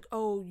someone's like,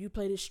 oh, you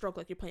play this stroke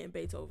like you're playing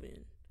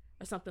Beethoven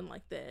or something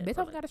like that.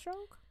 Beethoven got a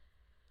stroke?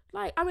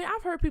 Like, I mean,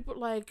 I've heard people,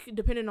 like,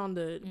 depending on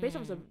the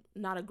Beethoven's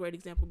not a great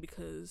example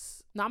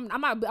because I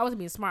wasn't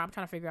being smart. I'm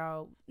trying to figure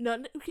out.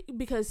 No,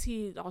 because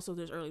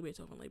there's early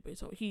Beethoven, late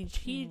Beethoven.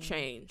 He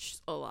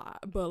changed a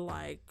lot, but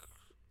like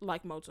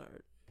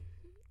Mozart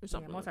or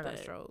something. Mozart got a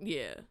stroke.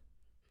 Yeah.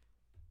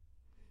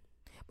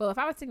 But if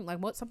I was thinking like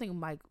something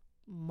like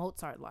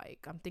Mozart,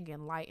 like, I'm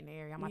thinking light and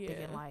airy. I'm not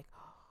thinking like,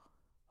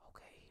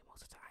 okay,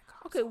 Mozart's an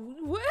icon. Okay,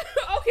 what?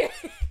 Okay.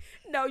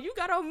 No, you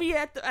got on me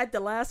at the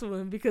last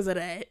one because of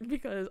that,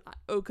 because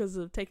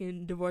of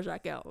taking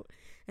Dvorak out,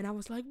 and I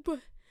was like, but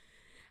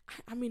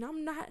I mean,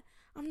 I'm not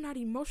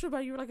emotional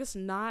about you. Like, it's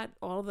not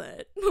all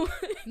that.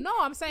 No,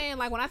 I'm saying,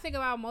 like, when I think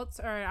about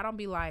Mozart, I don't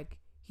be like,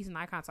 he's an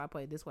icon, so I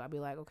play it this way. I'll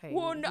be like, okay.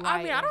 Well, no,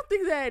 I mean, I don't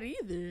think that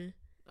either.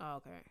 Oh,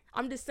 okay.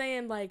 I'm just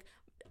saying, like,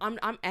 I'm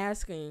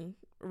asking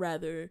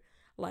rather,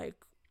 like,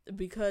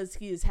 because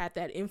he has had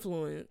that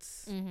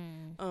influence,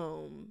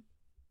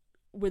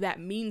 where that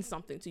means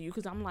something to you,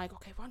 because I'm like,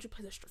 okay, why don't you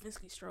play the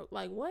Stravinsky stroke?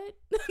 Like, what?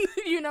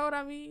 You know what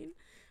I mean?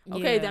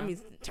 Okay, that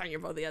means turn your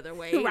bow the other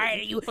way.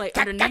 Right. You play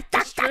underneath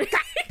the string.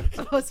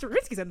 Oh,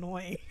 Stravinsky's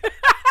annoying. I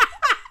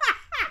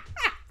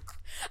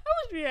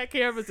wish we had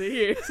cameras in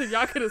here so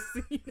y'all could have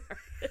seen her.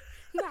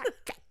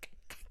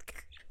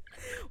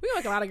 We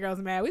make a lot of girls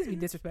mad. We just be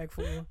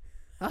disrespectful.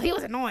 Oh, he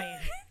was annoying.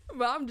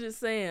 But I'm just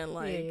saying,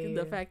 like,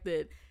 the fact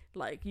that,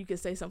 like, you can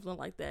say something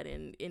like that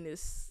in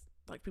this,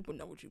 like, people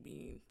know what you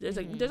mean. There's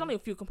like there's only a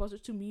few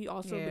composers to me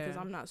also, because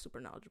I'm not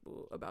super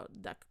knowledgeable about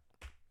that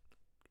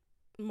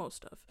most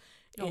stuff.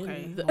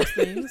 Okay, most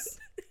things.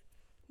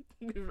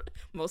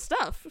 Most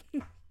stuff.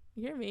 You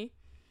hear me?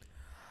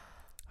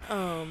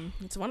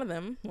 It's one of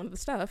the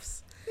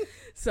stuffs.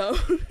 So,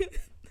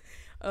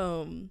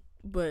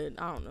 but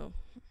I don't know.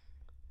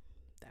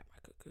 That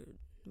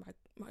might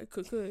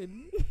could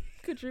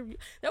contribute.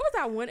 There was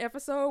that one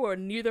episode where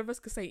neither of us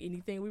could say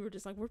anything. We were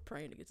just like, we're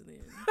praying to get to the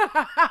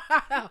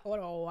end. What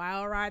a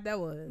wild ride that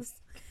was.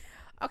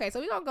 Okay, so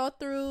we're gonna go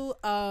through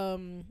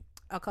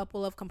a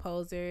couple of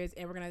composers,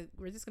 and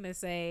we're just gonna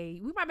say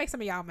we might make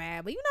some of y'all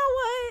mad, but you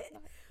know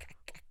what?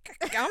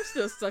 I'm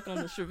still stuck on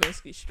the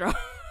Stravinsky stroke.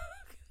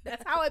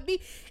 That's how it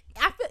be.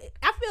 I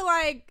feel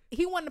like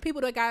he one of the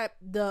people that got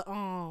the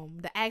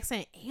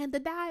accent and the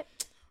dot.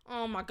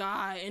 Oh my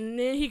god! And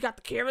then he got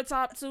the carrot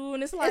top too,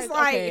 and it's like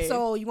okay.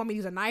 So you want me to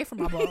use a knife or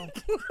my bow?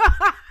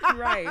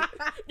 Right?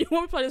 You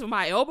want me to play this with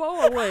my elbow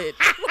or what?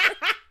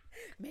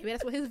 Maybe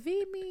that's what his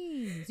V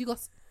means. You go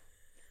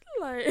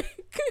like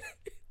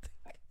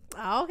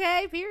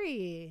okay.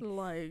 Period.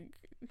 Like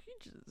he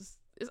just.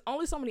 There's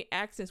only so many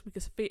accents we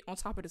could fit on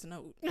top of this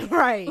note.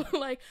 Right.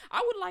 Like,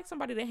 I would like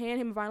somebody to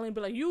hand him a violin and be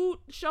like, you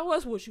show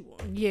us what you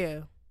want.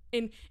 Yeah.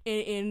 And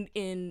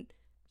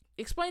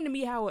explain to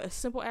me how a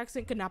simple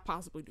accent could not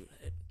possibly do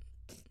that.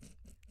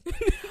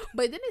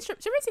 But then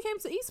Stravinsky came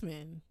to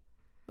Eastman.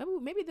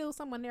 Maybe there was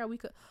someone there we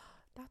could.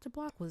 Dr.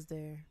 Block was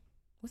there.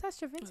 Was that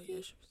Stravinsky? Oh,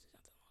 yeah,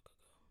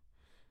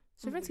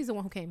 Stravinsky's the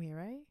one who came here,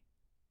 right?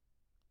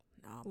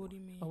 No. What do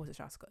you mean? Or was it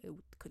Shostakovich? It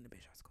couldn't have been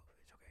Shostakovich.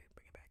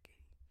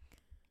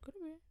 Could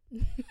have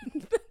been.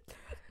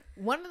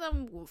 One of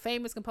them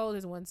famous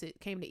composers once it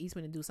came to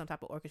Eastman to do some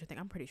type of orchestra thing.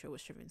 I'm pretty sure it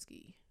was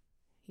Stravinsky.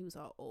 He was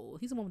all old.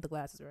 He's the one with the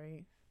glasses,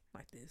 right?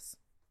 Like this.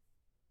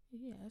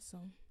 Yeah, that's so.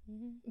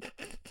 Mm-hmm.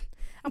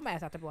 I'm gonna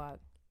ask Dr. Block.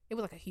 It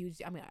was like a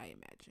huge. I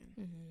imagine.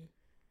 Mm-hmm.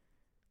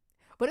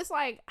 But it's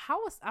like, I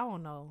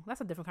don't know. That's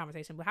a different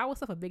conversation. But how was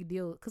stuff a big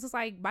deal? Because it's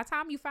like, by the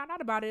time you found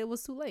out about it, it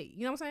was too late.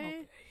 You know what I'm saying?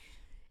 Okay.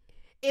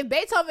 If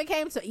Beethoven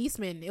came to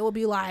Eastman, it would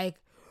be like,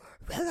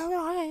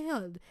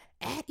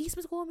 at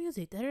Eastman School of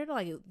Music,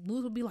 like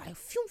news would be like,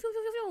 phew, phew,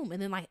 phew, phew, and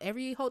then like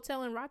every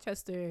hotel in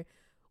Rochester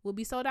will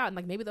be sold out, and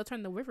like maybe they'll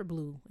turn the river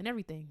blue and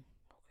everything.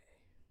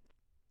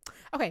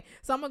 Okay,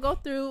 so I'm gonna go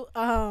through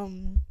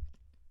some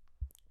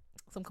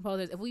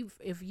composers.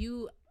 If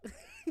you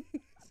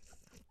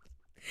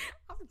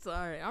I'm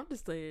sorry, I'm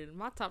just saying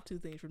my top two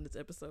things from this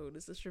episode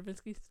is the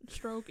Stravinsky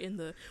stroke and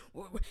the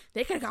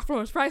they could have got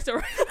Florence Price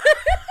to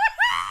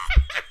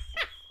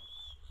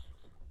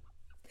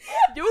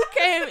You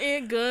came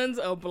in guns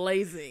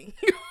a-blazing.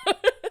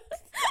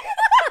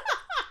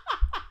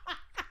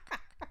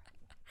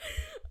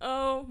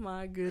 Oh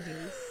my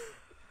goodness.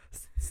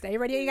 Stay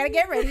ready. You gotta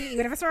get ready,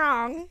 even if it's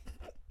wrong.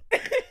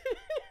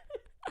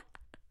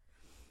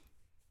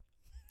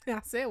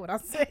 I said what I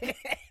said.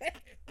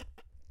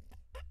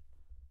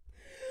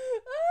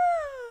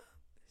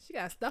 She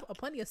got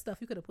plenty of stuff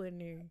you could have put in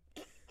there.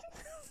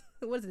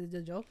 What is it,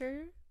 the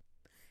Joker?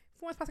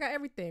 Florence Price got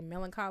everything.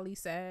 Melancholy,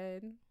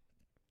 sad.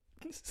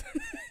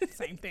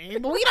 Same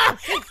thing, but we don't.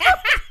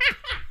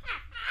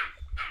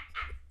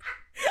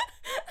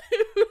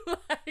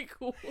 Like,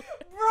 what?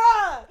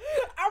 Bruh,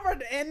 I'm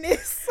ready to end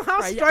this.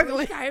 I'm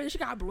struggling. She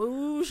got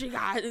blue. She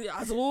got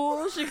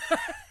azul.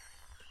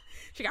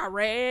 She got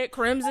red,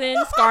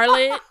 crimson,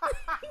 scarlet.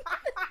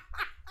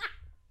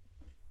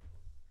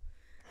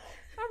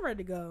 I'm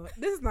ready to go.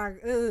 This is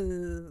not.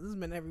 This has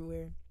been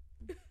everywhere.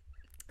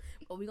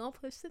 But we gonna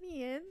push to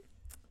the end.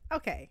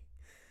 Okay.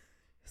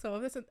 So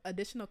if there's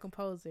additional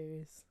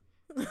composers,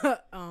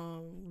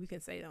 we can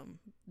say them.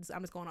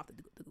 I'm just going off the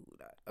Google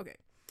Doc. Okay.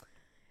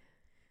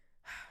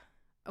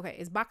 Okay,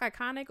 is Bach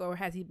iconic or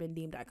has he been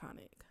deemed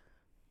iconic?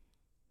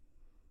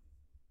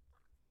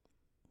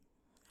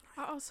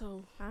 I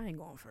ain't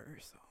going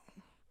first. So.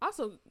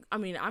 Also, I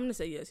mean, I'm gonna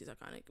say yes, he's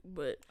iconic,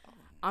 but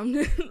I don't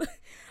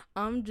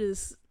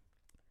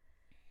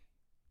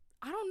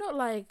know.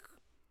 Like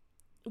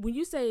when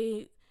you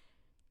say.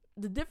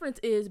 The difference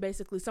is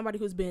basically somebody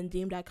who's been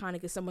deemed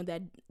iconic is someone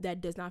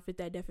that does not fit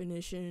that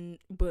definition,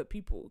 but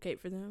people cape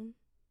for them.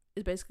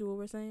 Is basically what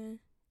we're saying.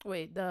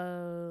 Wait,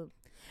 because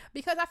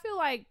I feel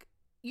like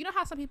you know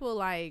how some people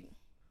like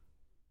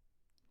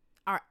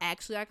are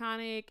actually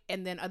iconic,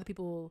 and then other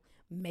people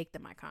make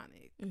them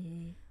iconic.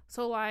 Mm-hmm.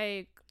 So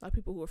like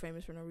people who are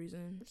famous for no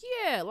reason.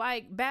 Yeah,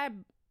 like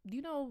Bad. Do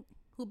you know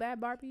who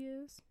Bad Barbie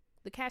is?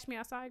 The Catch Me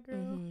Outside girl.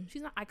 Mm-hmm.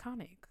 She's not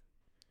iconic.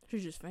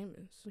 She's just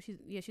famous.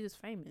 She's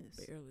just famous.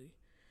 Barely.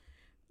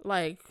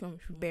 Like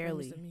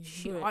barely.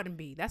 She ought to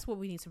be. That's what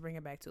we need to bring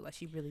her back to. Like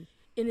she really.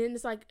 And then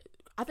it's like,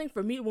 I think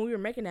for me when we were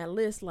making that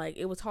list, like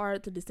it was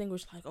hard to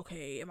distinguish. Like,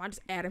 okay, am I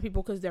just adding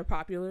people because they're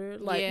popular?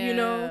 Like you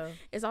know,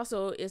 it's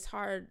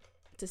hard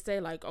to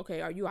say like,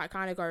 okay, are you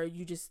iconic or are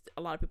you just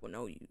a lot of people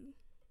know you?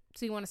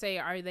 So you want to say,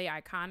 are they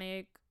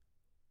iconic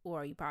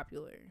or are you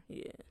popular?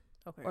 Yeah.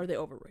 Okay. Or are they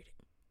overrated?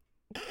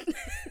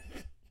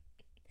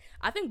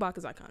 I think Bach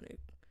is iconic.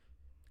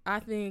 I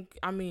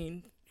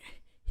mean,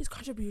 his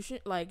contribution,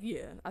 like,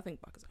 yeah, I think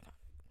Bach is iconic.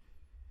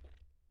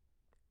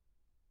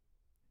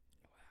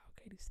 Wow,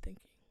 Katie's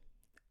thinking.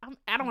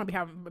 I don't want to be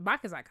having,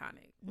 Bach is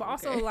iconic. But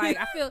also, like,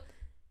 I feel,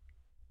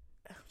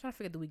 trying to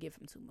figure, do we give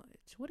him too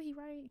much? What did he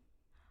write?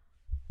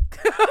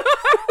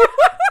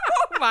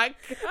 Oh my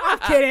God. I'm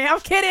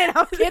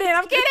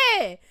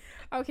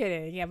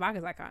kidding. Yeah, Bach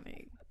is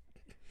iconic.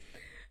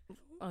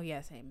 Oh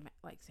yeah, St.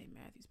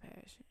 Matthew's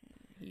Passion.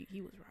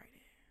 He was writing.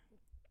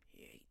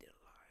 Yeah, he did a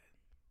lot.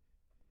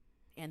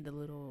 And the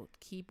little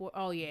keyboard.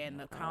 Oh yeah, and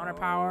the counter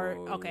power.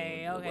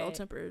 Okay.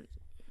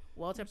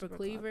 Well-tempered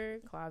cleaver,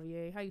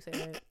 clavier. How you say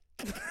that?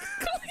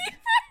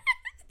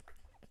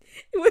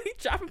 When he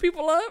chopping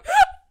people up.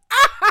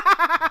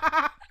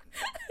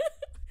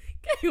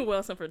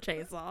 Well-tempered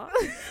chainsaw.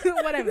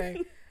 Whatever.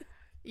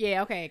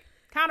 Yeah. Okay.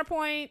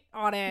 Counterpoint.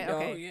 All that.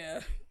 Okay. Oh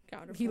yeah.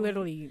 Counterpoint. He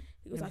literally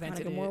was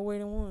invented iconic in more way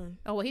than one.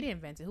 Oh well, he didn't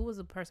invent it. Who was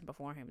the person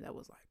before him that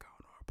was like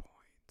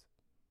counterpoint?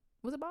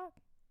 Was it Bob?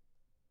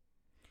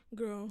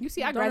 Girl, you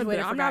see, I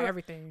graduated. I forgot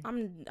everything.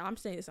 I'm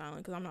staying silent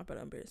because I'm not about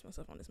to embarrass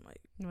myself on this mic.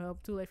 Well,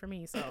 too late for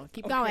me. So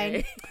keep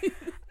going.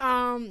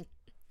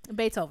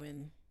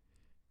 Beethoven.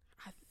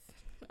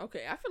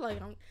 Okay, I feel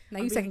like now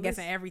you second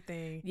guessing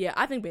everything. Yeah,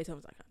 I think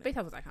Beethoven's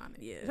iconic.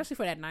 Yeah, especially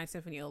for that Ninth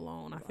Symphony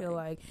alone. I feel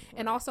like,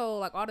 and also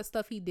like all the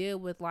stuff he did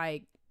with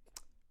like,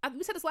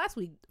 we said this last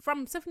week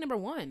from Symphony Number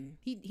 1.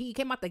 He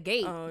came out the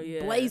gate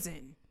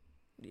blazing.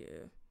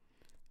 Yeah,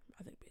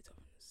 I think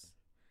Beethoven's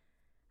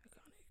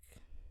iconic.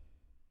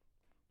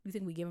 You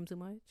think we give him too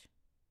much?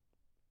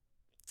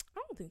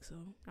 I don't think so.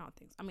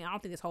 I mean, I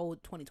don't think this whole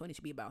 2020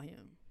 should be about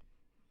him.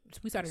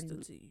 We started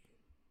new.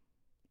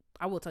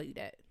 I will tell you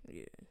that.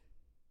 Yeah.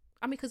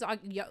 I mean, because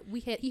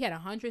he had a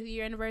 100th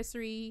year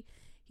anniversary.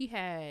 He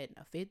had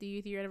a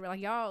 50th year anniversary.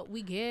 Like, y'all,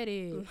 we get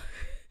it.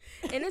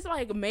 And it's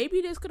like,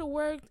 maybe this could have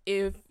worked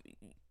if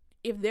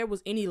there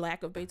was any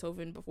lack of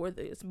Beethoven before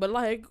this. But,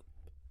 like,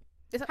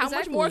 how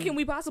much more can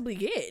we possibly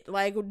get?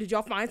 Like, did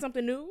y'all find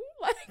something new?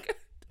 Like,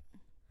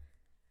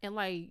 and,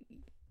 like,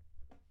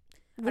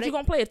 are you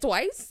going to play it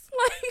twice?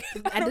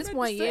 Like, at this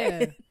point,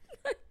 yeah.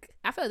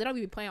 I feel like they don't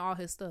be playing all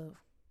his stuff.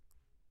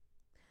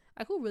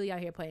 Like, who really out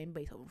here playing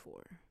Beethoven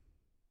for?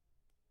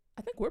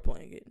 I think we're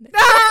playing it.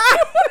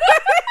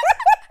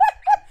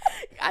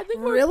 I think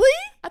we're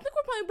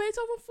playing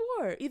Beethoven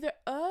 4. Either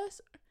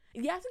us.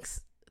 Yeah, I think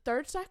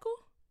third cycle.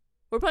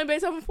 We're playing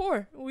Beethoven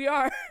 4. We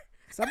are.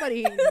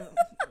 Somebody.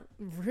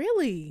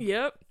 Really?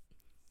 Yep.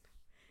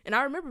 And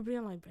I remember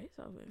being like,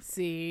 Beethoven.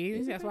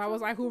 See, that's why I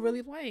was like, who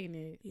really playing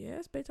it? Yeah,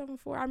 it's Beethoven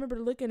 4. I remember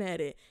looking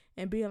at it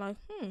and being like,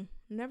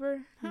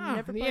 never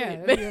played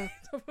it.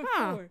 Beethoven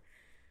 4.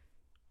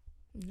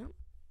 No.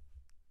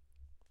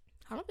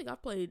 I don't think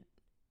I've played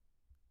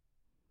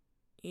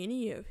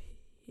any of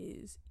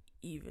his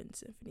even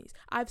symphonies.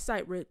 I've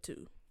sight read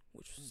 2,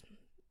 which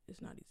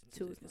is not easy.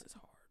 2 because it's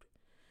hard.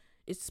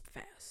 It's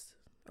fast.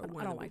 I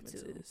don't like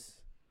 2.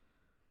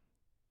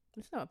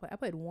 I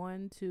played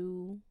 1,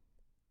 2,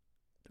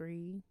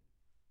 3,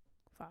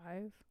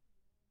 5,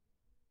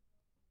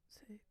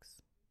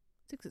 6.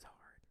 6 is hard.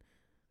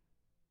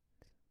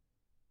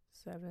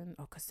 7.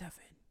 Oh, 'cause 7.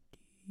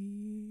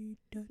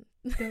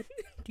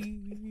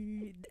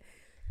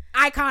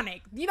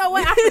 Iconic. You know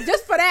what?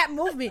 Just for that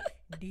movement.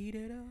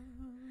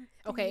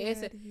 Okay,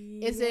 is it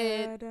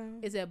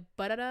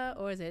ba-da-da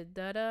or is it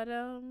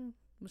da-da-da?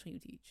 Which one you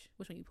teach?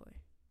 Which one you play?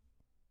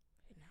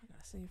 Now I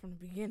gotta sing from the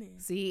beginning.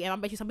 See, and I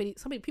bet you some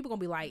people gonna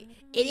be like,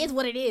 it is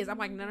what it is. I'm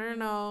like,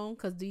 no.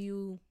 Cause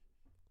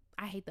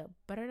I hate the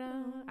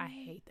ba-da-da. I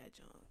hate that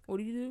junk. What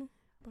do you do?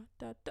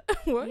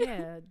 What?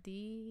 Yeah.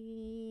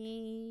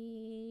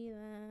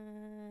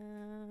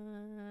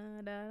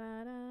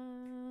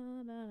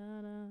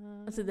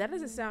 So that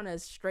doesn't sound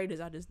as straight as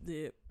I just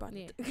did.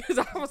 Because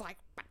I was like,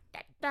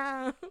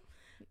 I'm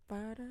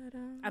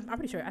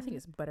pretty sure. I think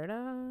it's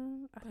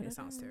ba-da-da. I think it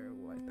sounds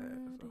terrible like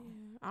that. So.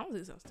 I don't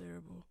think it sounds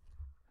terrible.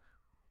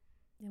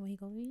 And when he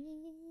goes,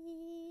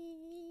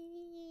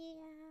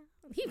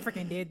 he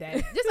freaking did that.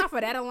 Just not for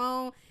that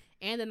alone.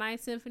 And the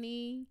Ninth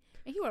Symphony.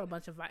 And he wrote a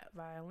bunch of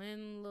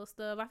violin little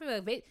stuff. I feel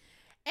like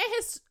and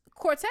his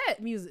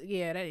quartet music.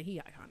 Yeah, he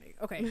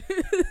iconic. Okay.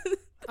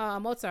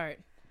 Mozart.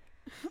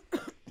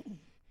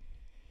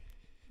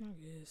 I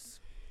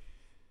guess.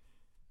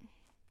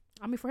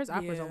 I mean, for his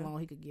operas alone,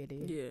 he could get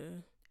it.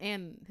 Yeah.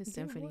 And his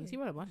symphonies. He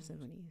wrote a bunch of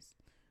symphonies.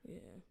 Yeah.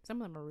 Some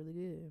of them are really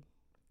good.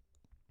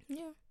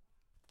 Yeah.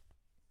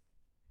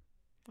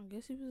 I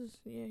guess he was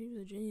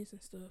a genius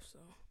and stuff, so.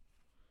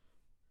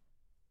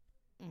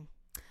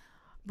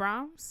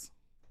 Brahms?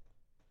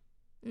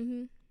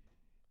 Mm-hmm.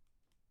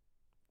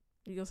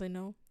 You gonna say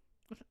no?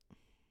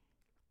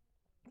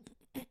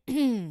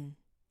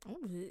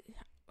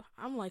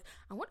 I'm like,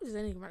 I wonder if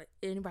there's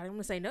anybody I'm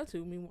gonna say no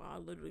to. Meanwhile, I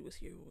literally was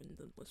here when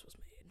the list was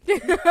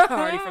made. I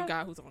already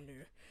forgot who's on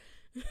there.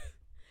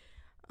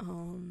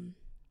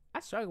 I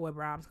struggle with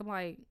Brahms. I'm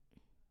like,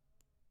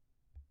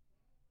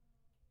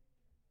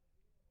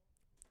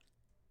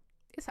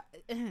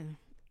 I'm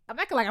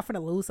acting like I'm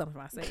finna lose something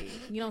if I say it.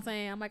 You know what I'm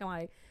saying? I'm acting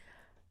like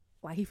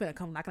he finna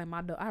come knocking at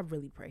my door. I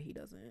really pray he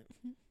doesn't.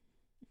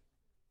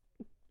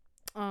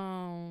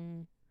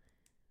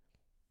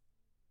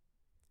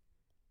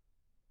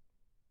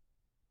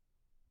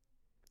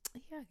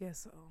 Yeah, I guess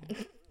so.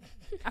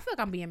 I feel like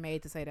I'm being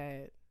made to say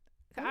that.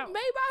 Made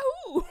by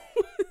who?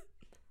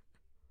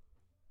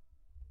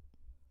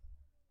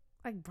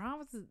 Like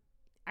Brahms is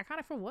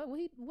iconic for what?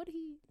 What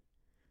he?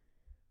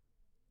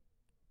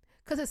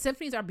 Because his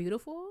symphonies are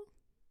beautiful.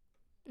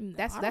 No,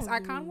 That's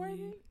icon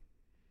worthy.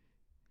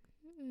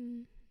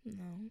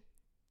 No.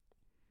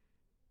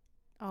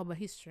 Oh, but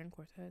he's string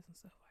quartets and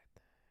stuff like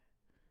that.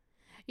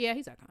 Yeah,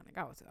 he's iconic.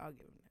 I'll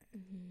give him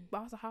that.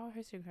 But also, how are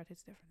his string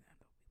quartets different than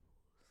other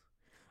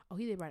people's? Oh,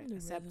 he did write a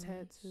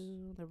septet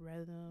too. The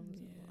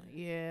rhythms.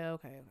 Yeah.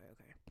 Okay.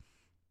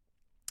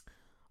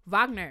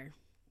 Wagner.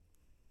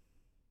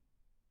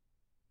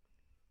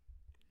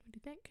 What do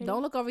you think?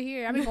 Don't look over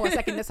here. I've been going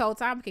second this whole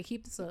time. We can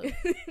keep this up.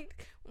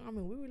 I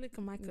mean, we really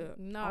can make a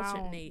No,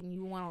 alternate.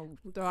 you want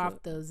to throw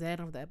off the zen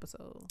of the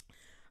episode.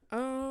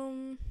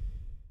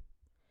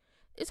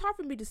 It's hard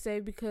for me to say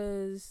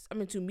because I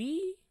mean, to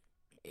me,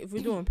 if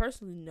we're doing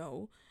personally,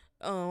 no.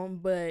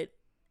 But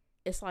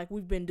it's like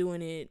we've been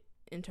doing it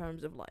in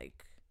terms of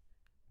like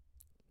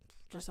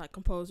just like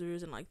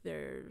composers and like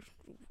their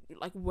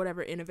like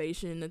whatever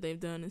innovation that they've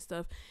done and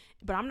stuff.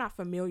 But I'm not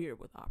familiar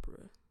with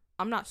opera.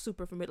 I'm not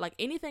super familiar. Like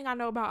anything I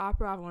know about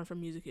opera, I've learned from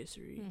music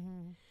history.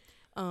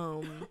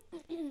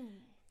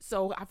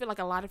 So I feel like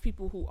a lot of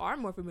people who are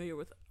more familiar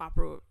with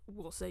opera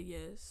will say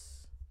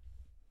yes.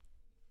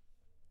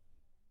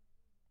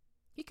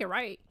 He can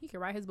write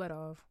his butt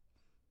off.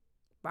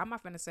 But I'm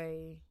not gonna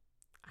say.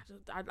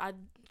 I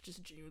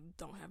just genuinely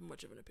don't have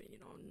much of an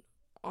opinion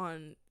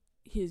on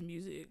his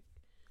music.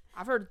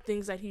 I've heard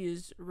things that he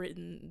has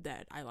written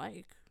that I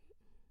like,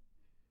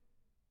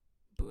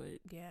 but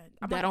yeah,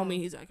 that don't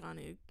mean he's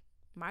iconic.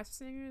 Meister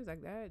singers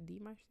like that, D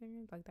Meister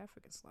singers like that,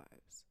 freaking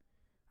slaps.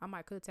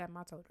 I could tap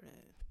my toe to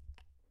that.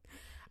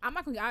 I'm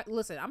not gonna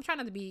listen. I'm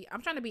trying to be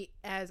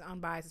as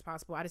unbiased as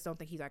possible. I just don't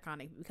think he's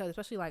iconic because,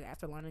 especially like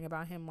after learning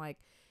about him, like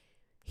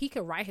he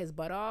could write his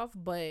butt off,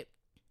 but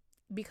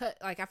because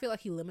like I feel like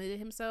he limited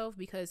himself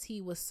because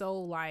he was so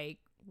like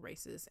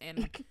racist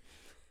and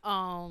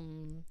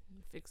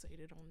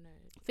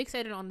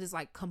fixated on this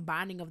like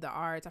combining of the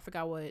arts. I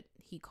forgot what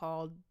he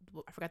called.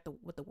 I forgot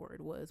what the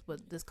word was,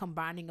 but this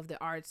combining of the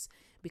arts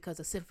because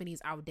the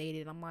symphony's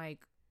outdated. I'm like,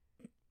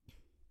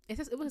 it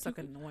was just like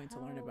annoying to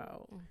learn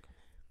about. Okay.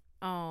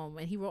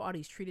 And he wrote all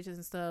these treatises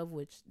and stuff,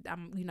 which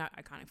you're not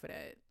iconic for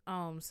that.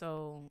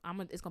 So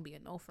it's gonna be a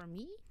no for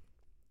me.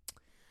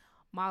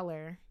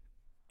 Mahler.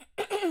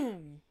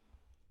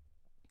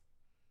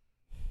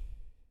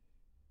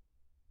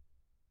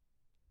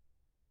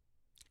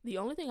 The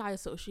only thing I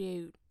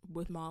associate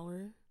with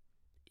Mahler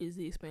is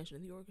the expansion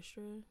of the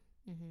orchestra.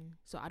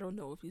 So I don't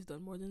know if he's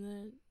done more than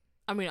that.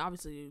 I mean,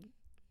 obviously,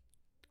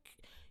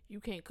 you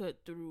can't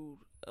cut through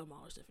a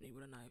Mahler symphony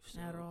with a knife. So,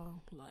 at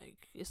all.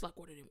 Like, it's like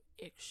one of them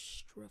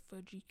extra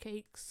fudgy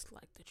cakes,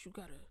 like, that you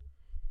gotta...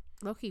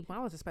 Low-key,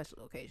 Mahler's a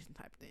special occasion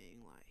type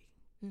thing, like,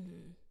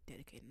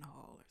 dedicating the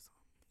hall or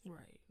something.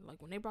 Right.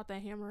 Like, when they brought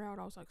that hammer out,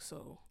 I was like,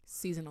 so...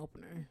 Season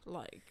opener.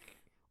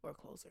 Like... Or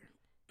closer.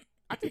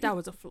 I think that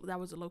was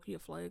a low-key a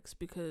flex,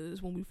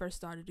 because when we first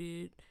started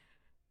it,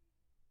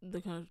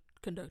 the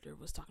conductor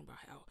was talking about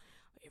how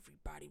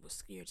everybody was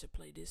scared to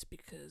play this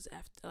because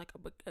after, like,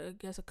 I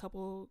guess a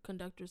couple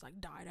conductors,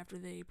 like, died after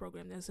they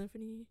programmed that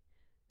symphony.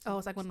 So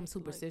it's like one of them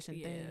superstition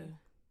things. Yeah.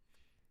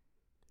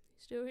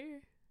 Still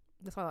here.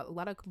 That's why a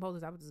lot of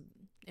composers, I would just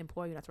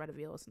implore you not to write a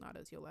viola sonata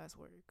as your last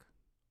work.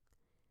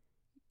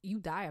 You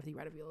die after you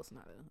write a viola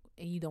sonata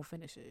and you don't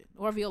finish it,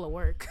 or a viola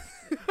work.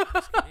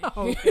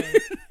 Okay.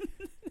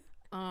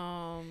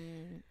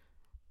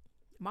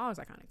 Mahler's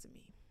iconic to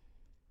me.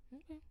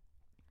 Okay.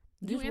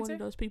 Do you answer? One of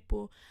those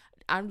people.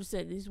 I'm just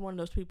saying, this is one of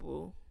those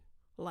people.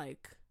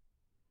 Like,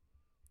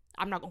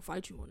 I'm not gonna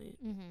fight you on it.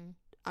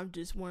 I'm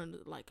just one of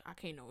the, like, I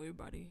can't know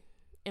everybody.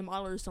 And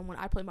Mahler is someone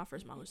I played my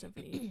first Mahler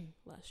symphony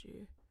last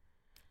year.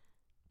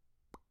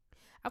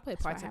 I played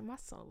parts. I had my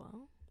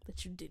solo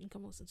that you didn't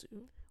come listen to.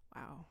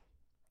 Wow.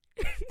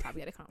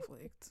 Probably had a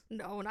conflict.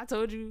 No, when I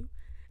told you.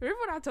 Remember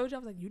when I told you, I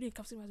was like, you didn't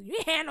come see my solo. You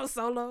didn't have no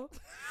solo.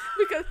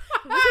 Because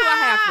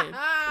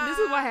this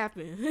is what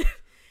happened.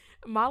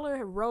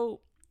 Mahler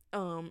wrote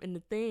in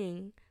the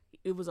thing,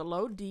 it was a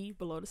low D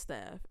below the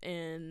staff,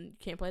 and you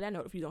can't play that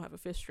note if you don't have a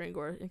fifth string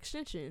or an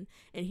extension.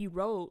 And he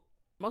wrote,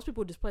 most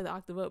people just play the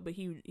octave up, but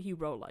he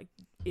wrote, like,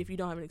 if you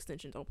don't have an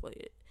extension, don't play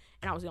it.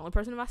 And I was the only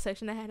person in my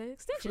section that had an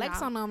extension.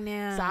 Flex on them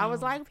now. So I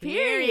was like,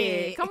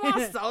 period. Come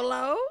on,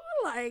 solo.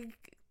 Like,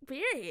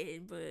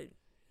 period. But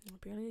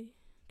apparently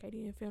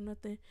Katie didn't feel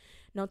nothing,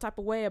 no type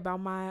of way about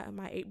my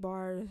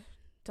 8-bar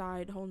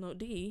tied whole note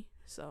D.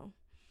 So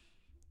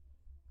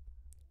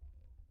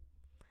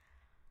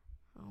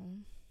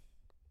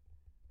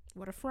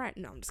what a frat.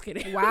 No, I'm just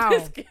kidding. Wow.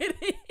 Just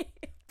kidding.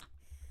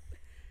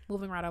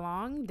 Moving right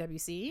along,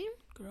 WC.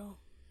 Girl.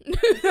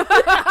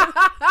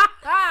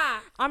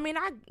 I mean,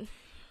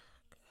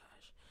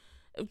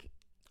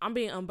 I'm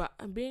being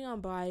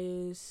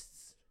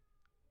unbiased.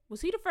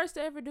 Was he the first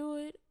to ever do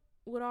it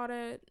with all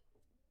that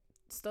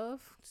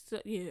stuff?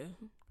 Yeah.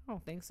 I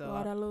don't think so.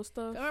 All that little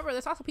stuff. Remember,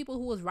 there's also people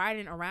who was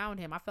riding around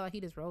him. I feel like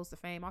he just rose to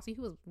fame. Also, he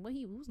was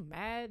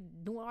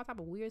mad, doing all type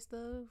of weird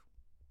stuff.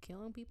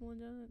 killing people and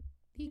junk.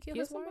 He killed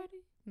his wife?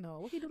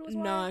 No, what he do to his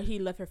Nah, wife? he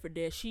left her for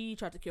dead. She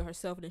tried to kill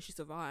herself, and then she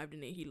survived,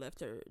 and then he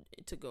left her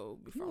to go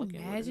be frolicking.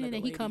 Imagine,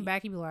 and he come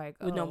back, he be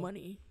like, with no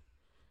money.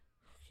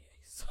 Okay,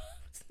 so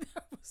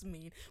that was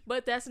mean,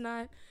 but that's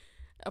not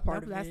a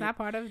part of it. That's not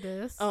part of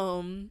this.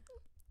 I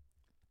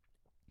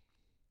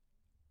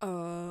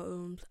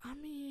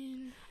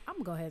mean, I'm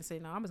gonna go ahead and say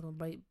no. I'm just gonna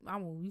bite.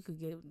 You could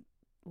get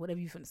whatever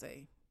you finna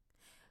say.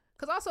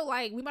 Cause also,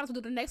 like, we might as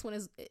well do the next one.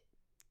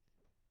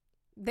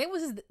 They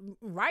was just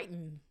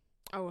writing.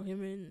 Oh,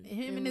 him and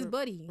his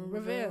buddy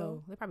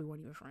Ravel. They probably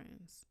weren't even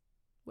friends.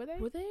 Were they?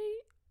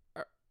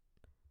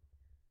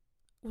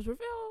 Was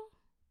Ravel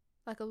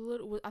like a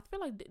little? I feel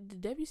like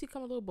did WC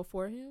come a little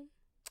before him?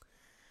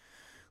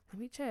 Let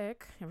me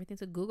check.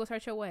 Everything's a Google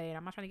search away, and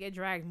I'm not trying to get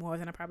dragged more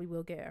than I probably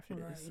will get after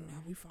this. So.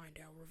 Now we find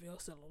out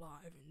Ravel's still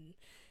alive,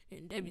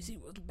 and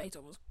WC was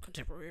Beethoven's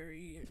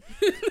contemporary,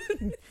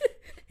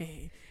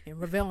 and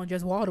Ravel and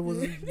Just Walter was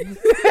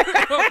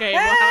okay.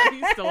 Well,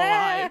 he's still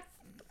alive.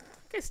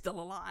 He's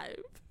still alive.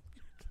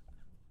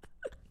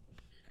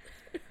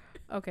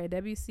 Okay,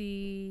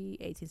 WC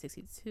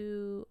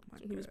 1862.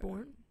 He was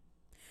born.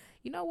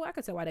 You know what? I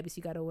could tell why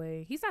WC got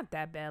away. He's not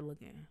that bad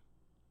looking.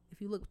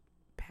 If you look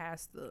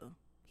past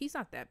he's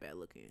not that bad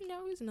looking.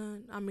 No, he's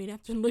not. I mean,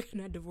 after looking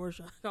at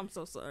Dvorak, I'm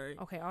so sorry.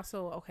 Okay.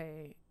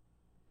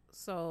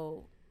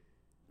 So,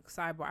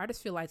 sidebar. I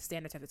just feel like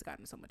standards have just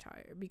gotten so much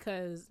higher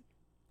because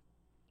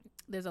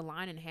there's a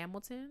line in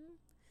Hamilton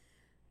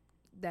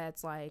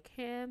that's like,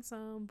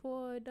 handsome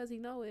boy, does he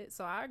know it?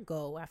 So I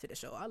go after the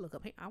show. I look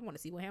up. I want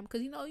to see what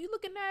Hamilton, because you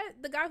looking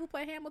at the guy who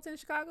played Hamilton in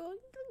Chicago,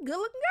 good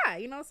looking guy.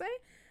 You know what I'm saying?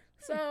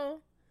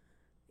 So,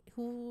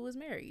 who was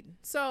married?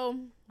 So,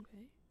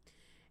 okay.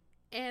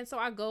 And so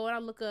I go and I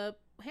look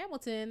up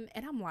Hamilton,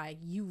 and I'm like,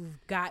 you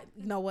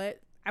know what?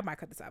 I might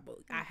cut this out, but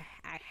I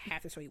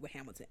have to show you what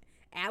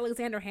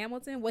Alexander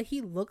Hamilton, what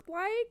he looked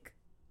like.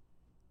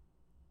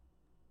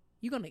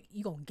 You gonna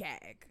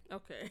gag.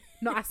 Okay.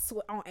 No, I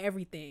swear on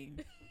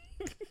everything.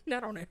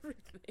 Not on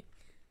everything.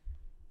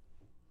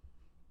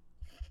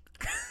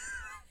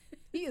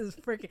 He is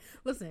freaking.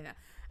 Listen,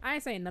 I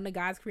ain't saying none of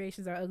God's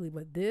creations are ugly,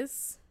 but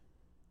this.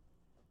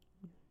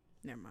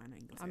 Never mind. I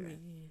ain't gonna say that.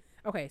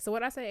 Okay, so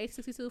what I say,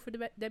 862 for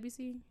the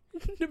WC?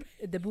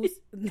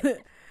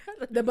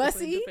 The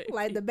bussy,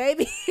 like the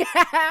baby.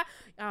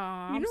 Oh,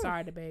 I'm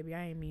sorry, the baby.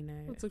 I ain't mean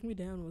that. What took me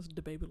down was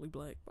the Babily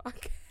Black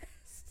podcast.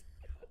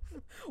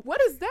 What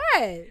is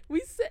that?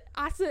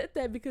 I said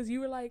that because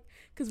you were like,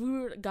 because we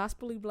were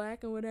gospelly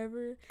black or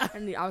whatever,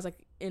 and I was like,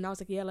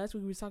 yeah, last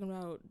week we were talking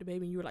about the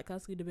baby, and you were like,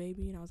 Custody the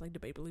baby, and I was like, the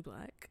Babily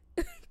Black.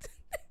 I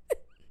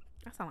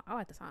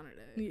like the sound of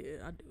that.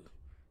 Yeah, I do.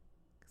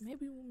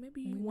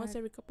 Maybe once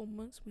every couple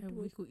months we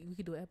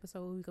could do an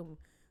episode. We could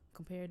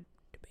compare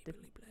the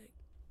Babily Black,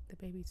 the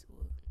baby to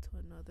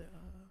another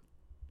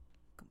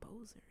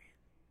composer.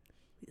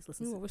 We just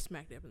listen. We're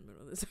smack dab in the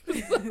middle of this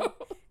episode.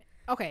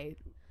 Okay,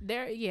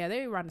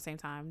 they around the same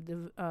time.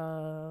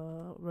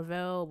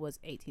 Ravel was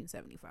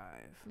 1875.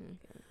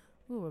 Okay.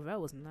 Ooh,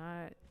 Ravel was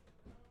not.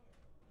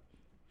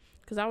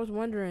 Because I was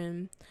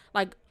wondering,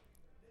 like,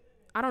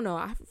 I don't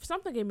know.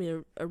 Something gave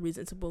me a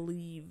reason to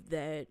believe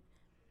that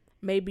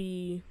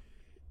maybe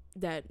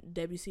that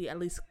Debussy at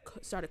least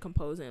started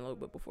composing a little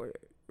bit before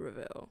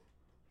Ravel.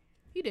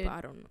 He did. But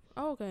I don't know.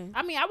 Oh, okay.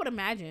 I mean, I would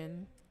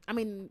imagine. I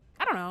mean,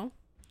 I don't know.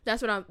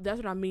 That's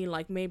what I mean.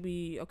 Like,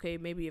 maybe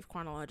if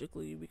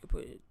chronologically we could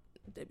put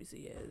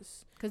Debussy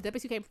as, because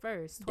Debussy came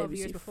first 12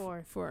 years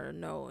before.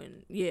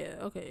 Yeah,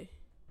 okay.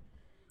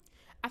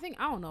 I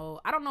don't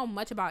know. I don't know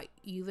much about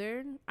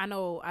either. I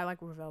know I like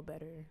Ravel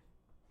better.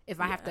 If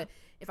I have to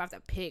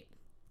pick,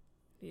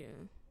 yeah,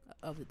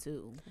 of the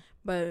two.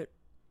 But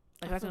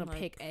if I was gonna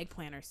pick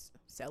eggplant or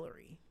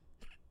celery.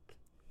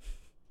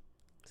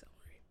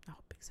 Oh,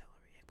 big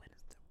celery,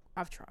 eggplant.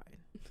 I've tried.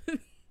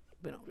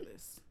 Been over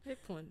this.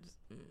 Eggplant.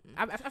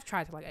 I've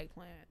tried to like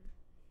eggplant.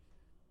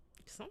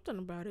 Something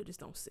about it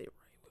just don't sit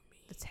right with me.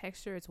 The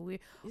texture, it's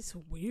weird. It's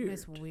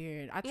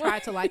weird. I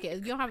tried to like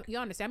it. You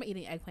understand? I've been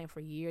eating eggplant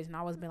for years, and I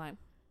always been like,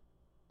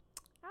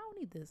 I don't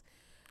need this.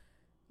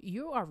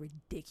 You are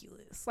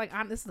ridiculous. Like,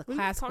 this is a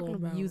classical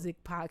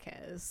music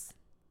podcast.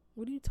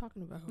 What are you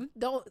talking about?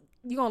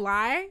 You gonna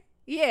lie?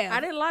 Yeah,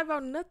 I didn't lie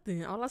about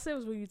nothing. All I said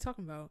was what you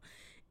talking about.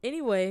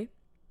 Anyway.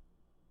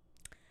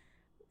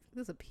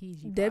 This is a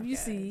PG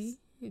WC,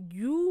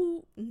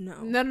 No,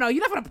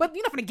 you're not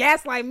gonna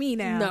gaslight me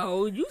now.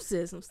 No, you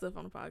said some stuff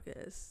on the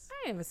podcast.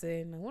 I ain't even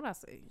said no. What I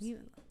say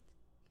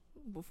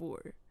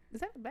before?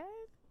 Is that bad?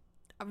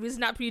 I mean, it's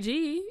not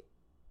PG.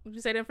 Would you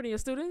say that in front of your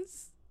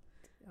students?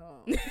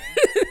 Oh. Okay.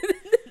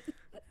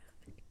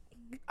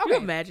 Can you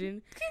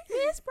imagine?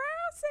 Miss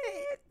Brown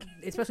said,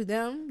 especially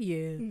them.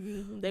 Yeah,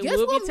 they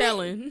will be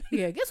telling.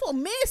 Guess what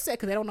Miss said?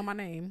 Because they don't know my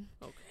name.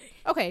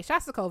 Okay.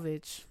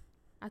 Shostakovich.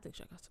 I think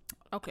Shostakovich.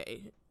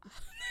 Okay.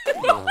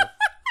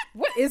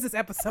 What is this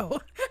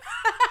episode?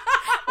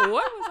 What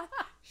was I?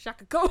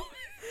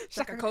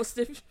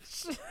 Shostakovich.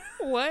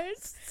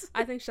 What?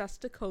 I think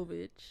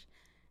Shostakovich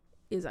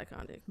is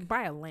iconic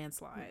by a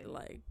landslide,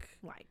 like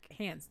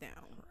hands down.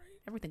 Right.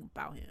 Everything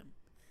about him.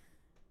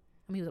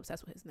 I mean, he was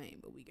obsessed with his name,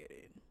 but we get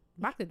it.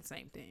 Bach did the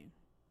same thing,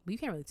 but you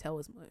can't really tell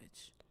as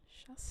much.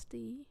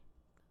 Shasti.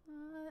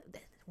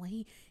 When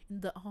he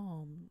in the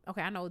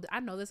okay, I know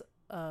this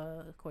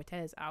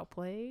Cortez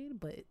outplayed,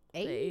 but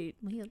eight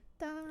when he you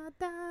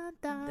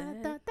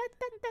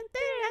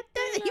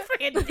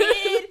freaking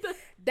did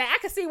that. I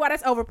can see why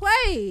that's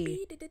overplayed.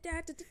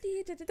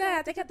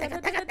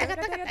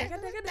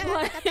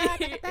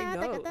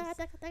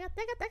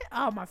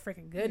 Oh my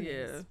freaking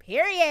goodness! Yeah.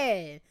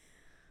 Period.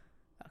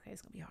 Okay,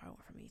 it's gonna be a hard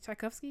one for me.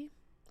 Tchaikovsky.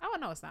 Oh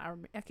no, it's not.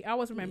 I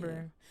always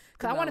remember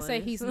because I want to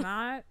say he's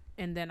not,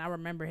 and then I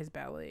remember his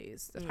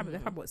ballets. That's probably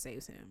what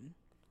saves him.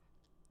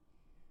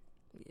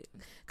 Yeah.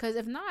 Because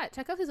if not,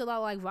 Tchaikovsky's a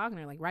lot like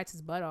Wagner. Like writes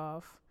his butt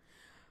off.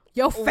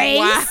 Your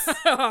face,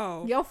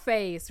 your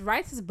face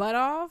writes his butt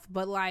off,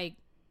 but like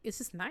it's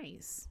just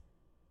nice.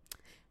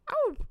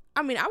 I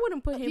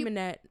wouldn't put him in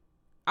that.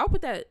 I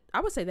would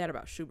say that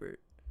about Schubert.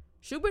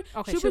 Schubert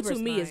to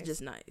me is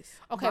just nice.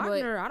 Okay,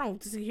 Wagner, I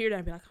don't hear that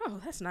and be like, oh,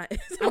 that's nice.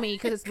 I mean,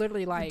 because it's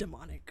literally like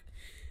demonic.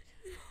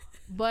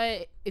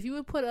 But if you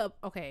would put up,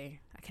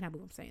 okay, I cannot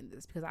believe I'm saying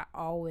this because I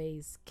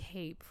always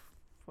cape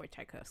for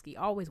Tchaikovsky,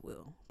 always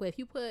will. But if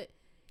you put,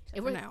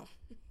 if we're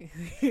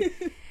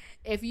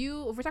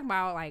talking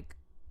about like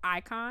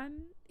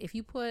icon, if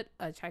you put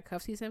a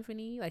Tchaikovsky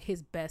symphony, like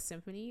his best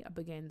symphony, up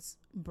against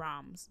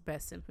Brahms'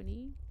 best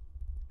symphony,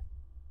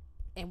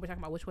 and we're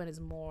talking about which one is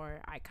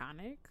more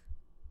iconic.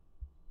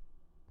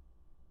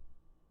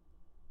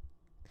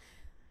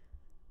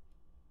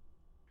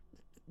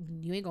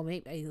 You ain't gonna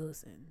make. Hey,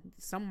 listen.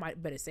 Some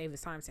might better save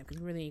his time, Sam,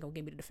 because you really ain't gonna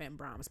get me to defend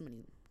Brahms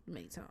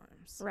many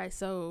times. Right.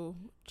 So,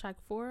 Tchaik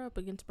 4 up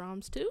against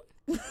Brahms 2.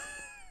 Okay.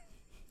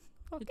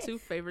 Your two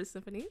favorite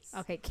symphonies.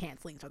 Okay,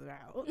 canceling each other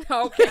out.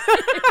 Okay.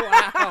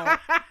 Wow.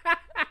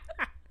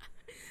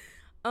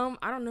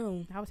 I don't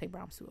know. I would take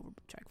Brahms 2 over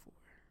Tchaik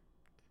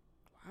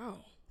 4. Wow.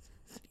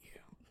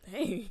 Yeah.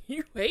 Dang,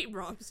 you hate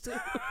Brahms 2.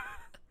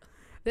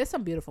 There's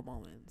some beautiful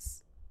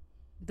moments.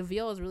 The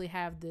violas really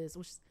have this,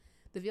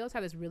 the violas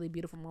have this really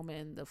beautiful moment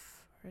in the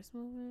first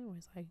movement where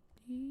it's like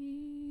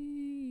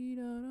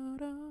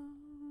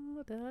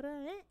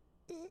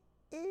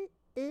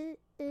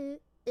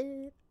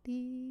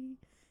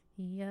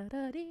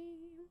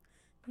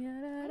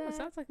it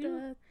sounds like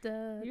you're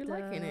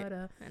liking it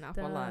an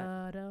awful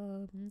lot.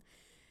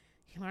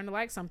 You learn to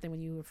like something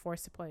when you were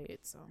forced to play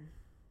it, so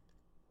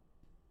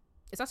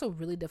it's also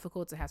really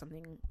difficult to have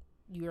something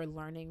you're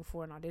learning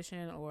for an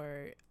audition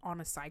or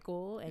on a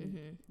cycle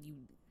and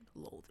you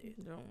loathe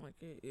it. Don't like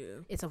it.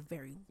 Yeah, it's a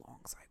very long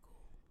cycle.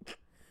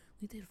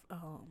 We did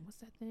what's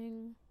that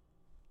thing?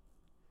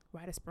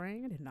 Rite of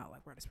Spring. I did not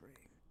like Rite of Spring.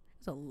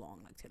 It's a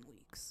long, like 10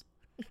 weeks.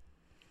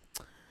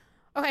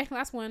 Okay,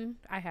 last one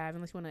I have,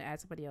 unless you want to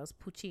add somebody else.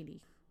 Puccini.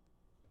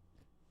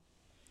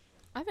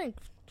 I think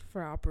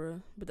for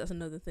opera, but that's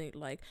another thing.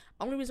 Like,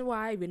 only reason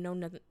why I even know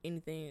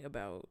anything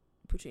about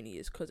Puccini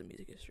is because of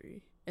music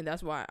history, and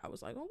that's why I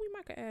was like, oh, we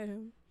might could add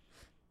him.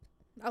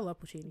 I love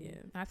Puccini.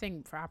 Yeah, I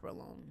think for opera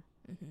alone,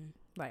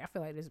 like I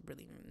feel like there's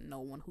really no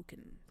one who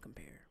can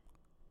compare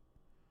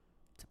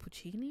to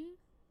Puccini.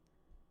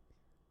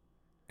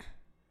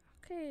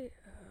 Okay,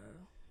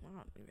 I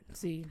don't even know.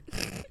 See,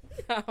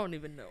 I don't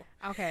even know.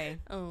 Okay.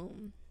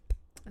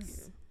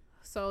 Yeah.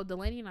 So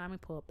Delaney and I, let me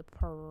pull up the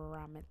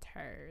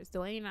parameters.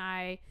 Delaney and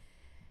I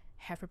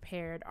have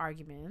prepared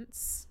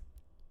arguments.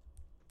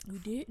 You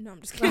did? No,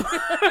 I'm just kidding.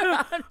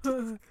 Yeah,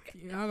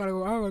 I gotta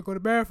go to the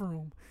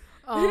bathroom.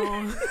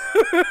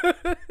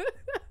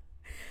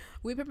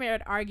 We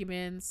prepared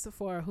arguments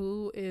for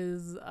who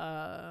is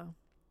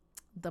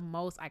the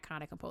most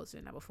iconic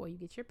composer. Now, before you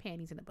get your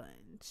panties in a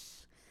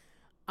bunch,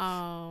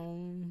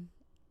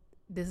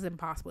 this is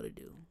impossible to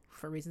do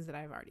for reasons that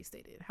I've already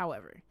stated.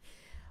 However,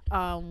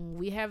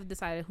 we have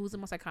decided who's the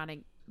most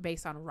iconic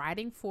based on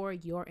writing for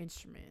your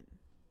instrument,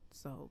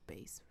 so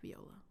bass,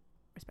 viola,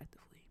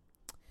 respectively.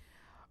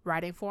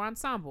 Writing for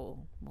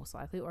ensemble, most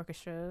likely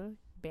orchestra,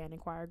 band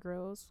and choir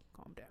girls.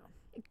 Calm down.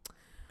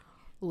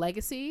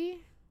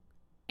 Legacy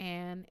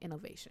and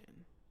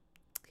innovation.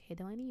 Okay,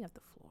 Delaney, you have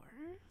the floor.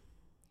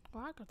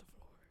 Well, I got the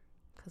floor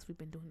because we've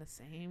been doing the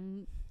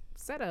same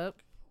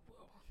setup.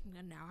 Well,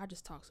 now I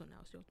just talk, so now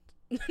it's your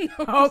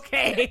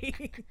okay.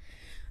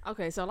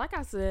 Okay, so like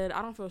I said,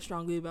 I don't feel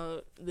strongly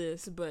about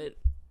this, but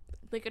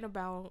thinking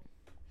about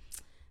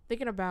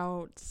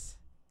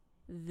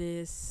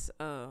this,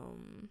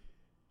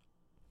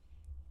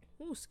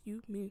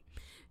 excuse me.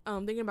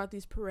 Thinking about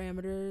these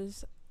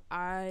parameters,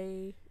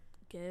 I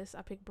guess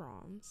I picked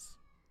Brahms.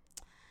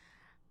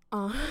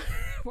 Why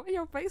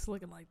your face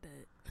looking like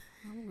that?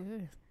 I'm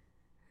good.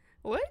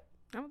 What?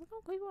 I'm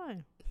okay,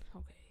 fine.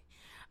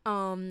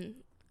 Okay.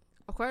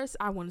 Of course,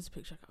 I wanted to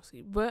pick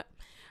Tchaikovsky, but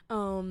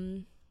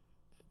I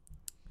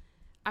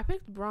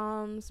picked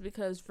Brahms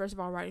because, first of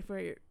all, writing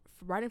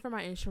for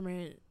my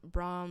instrument,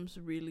 Brahms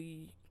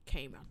really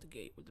came out the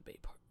gate with the bass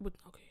part.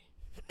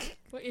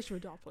 What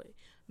instrument do I play?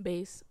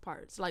 Bass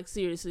parts, like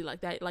seriously,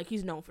 like that. Like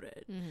he's known for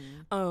that.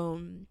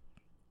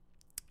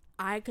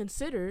 I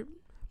considered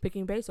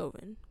picking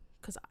Beethoven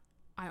because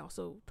I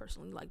also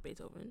personally like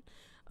Beethoven,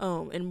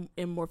 and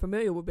more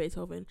familiar with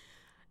Beethoven.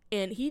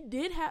 And he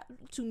did have,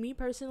 to me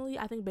personally,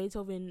 I think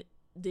Beethoven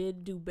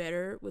did do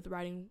better with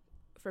writing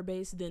for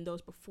bass than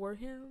those before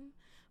him.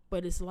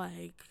 But it's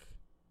like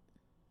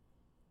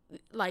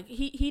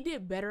he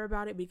did better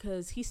about it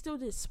because he still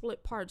did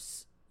split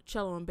parts,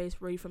 cello and bass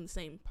right from the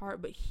same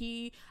part. But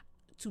he,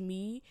 to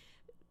me,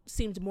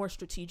 seemed more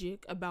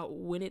strategic about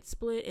when it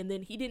split. And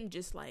then he didn't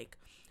just like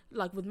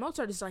with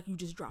Mozart, it's like you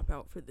just drop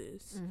out for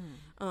this.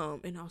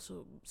 Mm-hmm. And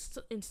also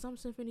in some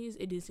symphonies,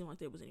 it didn't seem like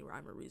there was any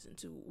rhyme or reason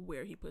to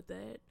where he put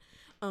that.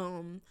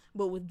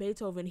 But with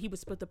Beethoven, he would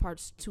split the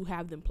parts to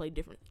have them play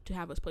different, to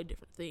have us play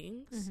different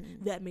things.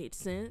 Mm-hmm. That made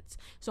sense.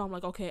 So I'm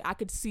like, okay, I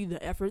could see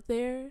the effort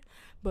there.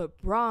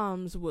 But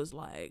Brahms was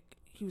like,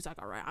 he was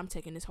like, all right, I'm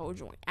taking this whole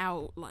joint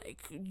out. Like,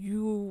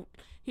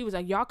 he was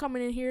like, y'all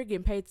coming in here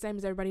getting paid the same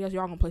as everybody else.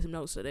 Y'all gonna play some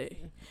notes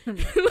today.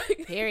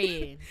 Like,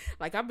 period.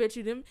 Like, I bet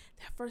you that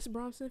first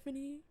Brahms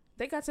symphony,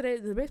 they got to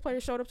the bass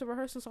player showed up to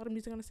rehearsal, saw the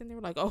music on the scene. They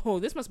were like, oh,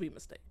 this must be a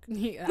mistake.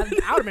 Yeah,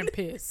 I would have been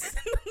pissed.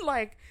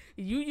 Like,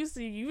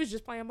 you was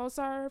just playing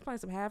Mozart, playing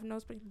some half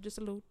notes, playing just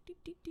a little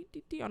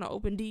D on an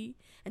open D,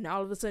 and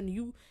all of a sudden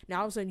you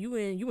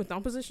in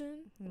thumb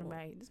position.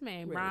 Right, this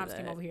man really Brahms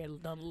came over here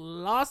and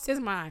lost his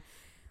mind.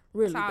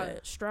 Really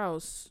bad.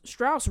 Strauss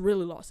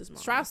really lost his mind.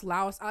 Strauss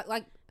lost.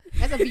 Like,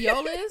 as a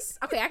violist,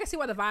 okay, I can see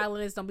why the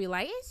violinists don't be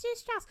like, it's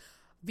just Strauss.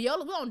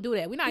 Viola, we don't do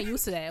that. We're not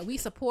used to that. We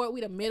support. We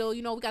the middle.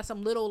 You know, we got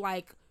some little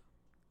like.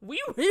 We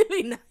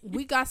really not.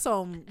 We got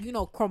some,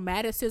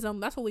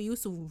 chromaticism. That's what we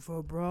used to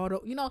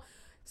vibrato.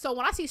 So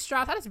when I see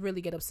Strauss, I just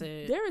really get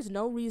upset. There is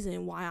no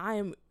reason why I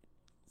am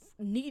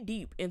knee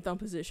deep in thumb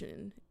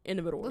position in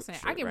the middle. Listen,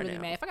 I get really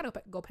mad if I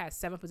gotta go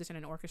past 7th position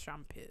in the orchestra.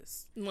 I'm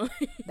pissed.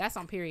 That's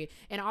on period.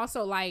 And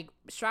also, like,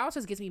 Strauss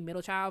just gives me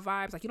middle child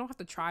vibes. Like, you don't have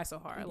to try so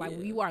hard. Like,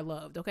 you are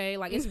loved, okay?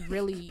 Like, it's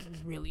really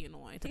really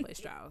annoying to play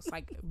Strauss.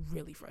 Like,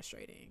 really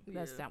frustrating.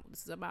 That's not what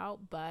this is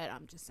about. But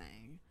I'm just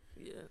saying.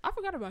 Yeah, I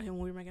forgot about him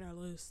when we were making our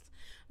list,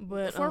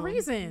 but for a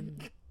reason.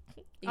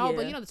 Yeah. Oh,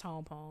 but the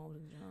tone poems.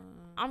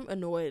 I'm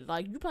annoyed.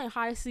 Like, you playing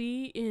high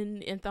C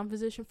in thumb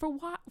position for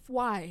what?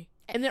 Why?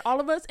 And then all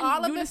of us in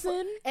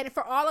unison.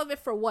 For all of it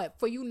for what?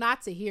 For you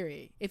not to hear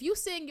it. If you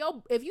sing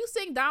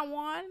Don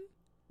Juan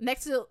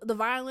next to the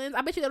violins,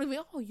 I bet you they'll be,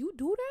 oh, you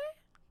do that?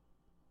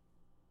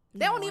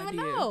 They don't even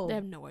know. They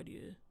have no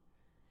idea.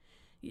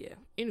 Yeah.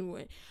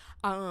 Anyway,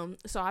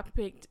 so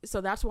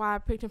that's why I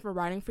picked him for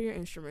writing for your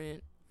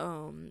instrument.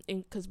 And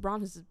because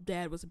Brahms'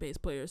 dad was a bass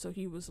player, so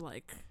he was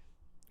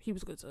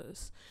good to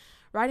us.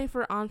 Writing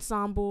for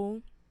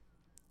ensemble.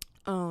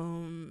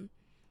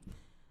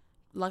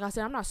 Like I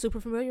said, I'm not super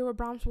familiar with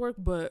Brahms' work,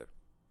 but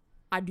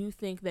I do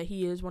think that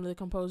he is one of the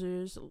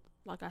composers,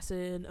 like I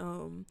said,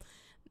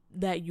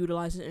 that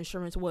utilizes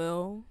instruments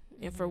well,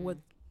 and for what,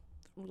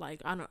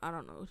 like, I don't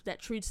know, that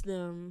treats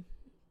them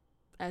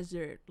as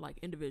their, like,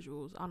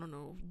 individuals. I don't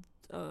know.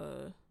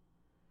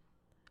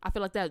 I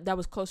feel like that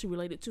was closely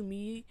related to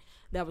me.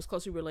 That was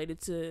closely related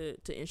to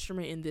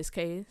instrument in this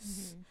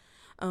case.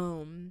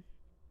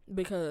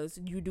 Because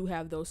you do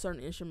have those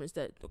certain instruments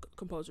that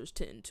composers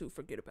tend to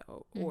forget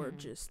about or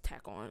just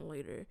tack on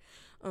later.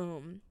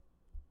 And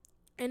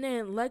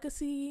then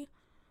legacy,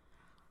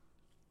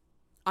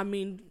 I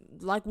mean,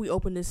 like we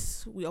open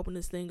this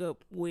thing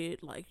up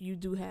with, like, you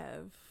do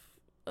have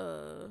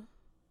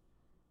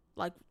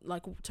like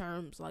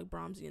terms like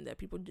Brahmsian that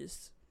people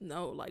just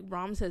know. Like,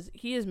 Brahms has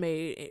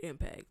made an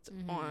impact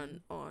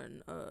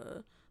on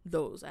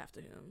those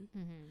after him,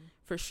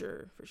 for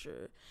sure.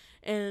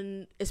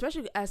 And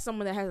especially as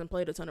someone that hasn't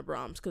played a ton of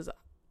Brahms, because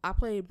I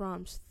played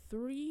Brahms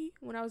 3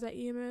 when I was at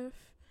EMF,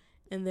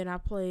 and then I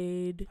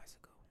played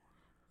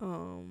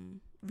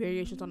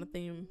Variations on the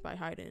Theme by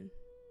Haydn.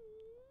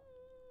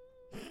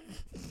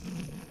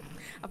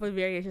 I played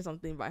Variations on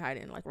the Theme by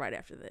Haydn like right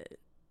after that.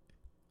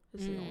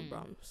 That's the only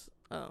Brahms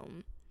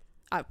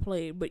I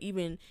played. But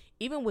even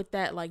with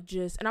that, like,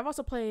 just, and I've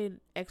also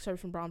played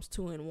excerpts from Brahms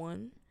 2 and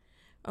 1.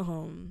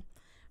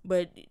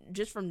 But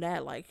just from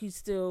that, like, he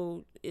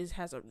still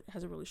has a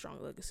really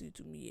strong legacy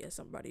to me as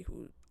somebody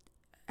who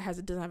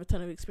doesn't have a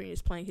ton of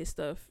experience playing his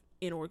stuff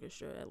in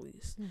orchestra, at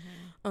least.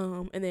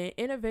 And then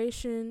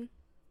innovation,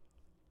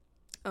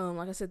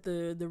 like I said,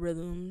 the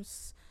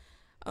rhythms,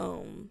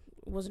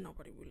 wasn't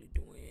nobody really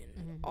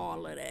doing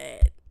all of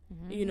that,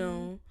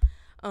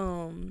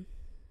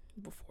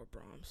 before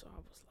Brahms. So I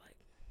was like,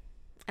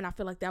 and I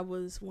feel like that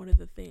was one of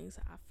the things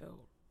I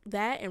felt,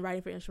 that and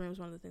writing for instruments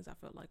was one of the things I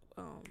felt like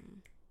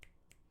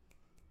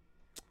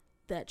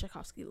that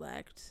Tchaikovsky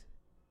lacked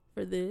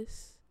for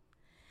this.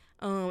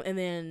 And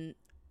then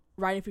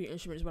writing for your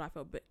instrument is what I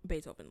felt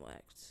Beethoven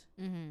lacked.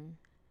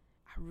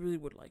 I really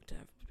would like to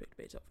have picked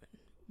Beethoven,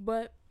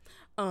 but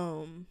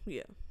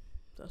yeah,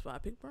 that's why I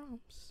picked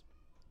Brahms.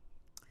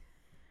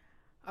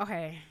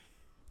 Okay,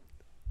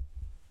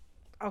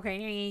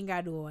 you ain't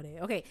gotta do all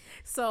that. Okay,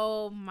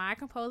 so my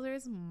composer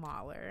is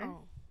Mahler.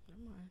 Oh,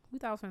 never mind. Who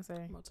thought I was gonna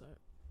say Mozart?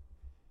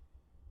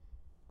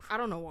 I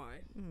don't know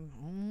why.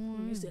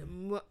 You said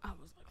I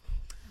was like,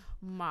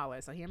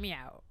 Mahler. So hear me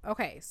out.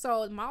 Okay,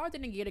 so Mahler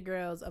didn't get a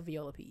girls a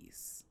viola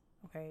piece.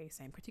 Okay,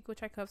 same critique with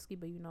Tchaikovsky,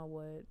 but you know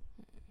what?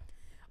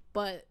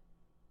 But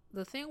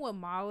the thing with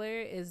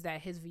Mahler is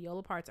that his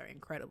viola parts are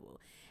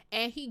incredible.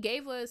 And he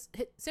gave us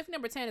Symphony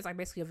Number 10 is like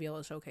basically a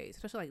viola showcase,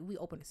 especially like we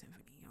opened a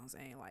symphony. You know what I'm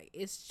saying? Like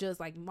it's just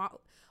like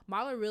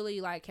Mahler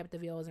really like kept the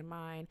violas in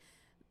mind.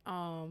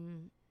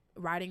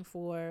 Writing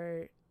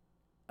for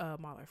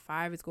Mahler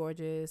 5 is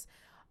gorgeous.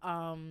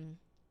 So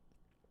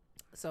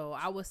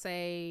I would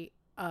say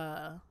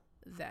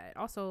that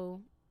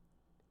also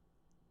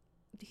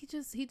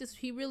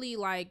he really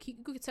like you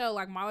could tell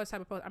like Mahler's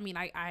type of. I mean,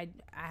 I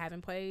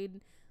haven't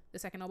played the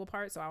second noble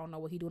part, so I don't know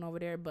what he's doing over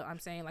there, but I'm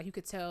saying like you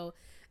could tell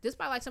just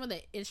by like some of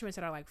the instruments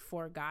that are like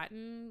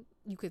forgotten,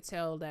 you could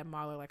tell that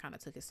Mahler like kind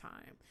of took his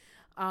time.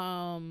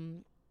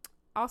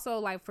 Also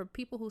like for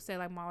people who say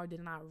like Mahler did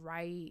not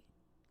write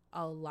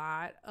a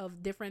lot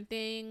of different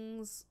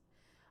things,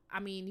 I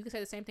mean you could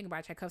say the same thing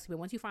about Tchaikovsky, but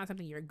once you find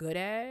something you're good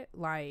at,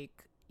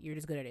 like you're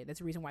just good at it. That's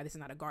the reason why this is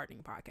not a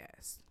gardening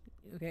podcast,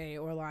 okay?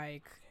 Or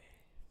like,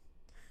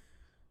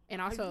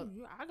 and also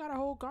I got a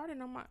whole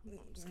garden on my.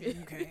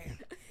 Okay.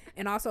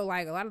 And also,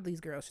 like, a lot of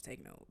these girls should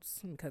take notes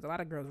because a lot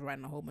of girls are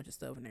writing a whole bunch of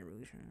stuff and they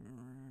really should.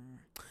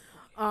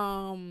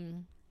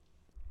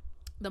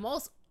 The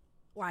most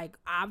like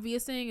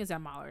obvious thing is that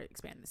Mahler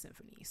expanded the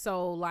symphony.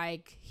 So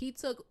like he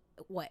took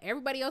what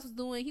everybody else was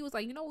doing. He was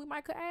like, you know, we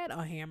might could add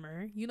a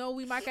hammer. You know,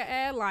 we might could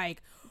add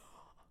like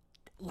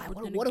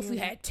what if we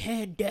had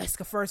 10 desks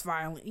of first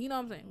violin? You know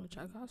what I'm saying?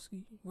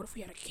 Tchaikovsky. What if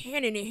we had a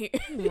cannon in here?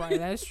 Right,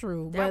 that's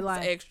true. That but was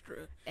like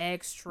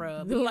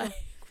extra. But, like,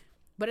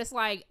 but it's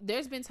like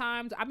there's been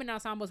times I've been in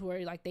ensembles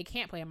where like they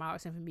can't play a Mahler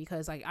symphony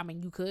because like I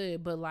mean you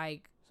could, but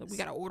like so we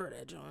gotta order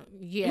that joint.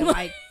 Yeah,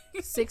 like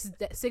six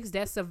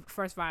desks of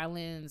first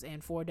violins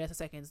and 4 desks of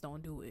seconds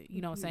don't do it.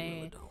 You know what I'm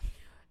saying? Really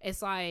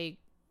it's like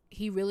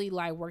he really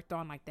like worked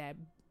on like that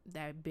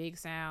big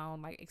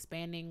sound, like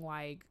expanding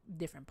like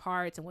different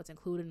parts and what's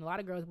included. And a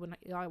lot of girls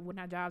wouldn't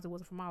have jobs. It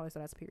wasn't for Mahler, so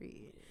that's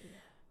period.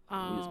 He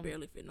was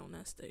barely fitting on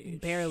that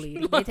stage. Barely.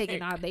 They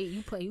taking out.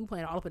 You playing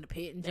all up in the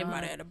pit and they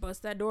might have had to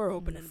bust that door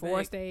open in the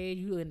fourth stage.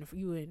 You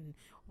in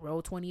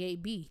row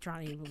 28B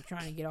trying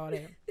to get all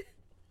that.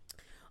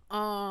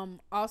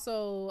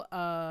 Also,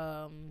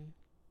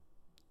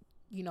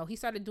 you know, he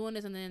started doing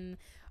this, and then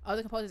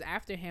other composers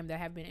after him that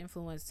have been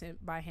influenced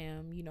by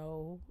him, you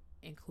know,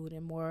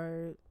 including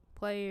more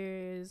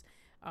players,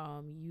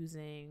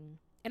 using,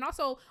 and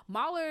also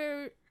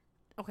Mahler.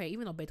 Okay,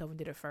 even though Beethoven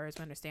did it first,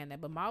 I understand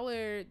that, but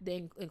Mahler,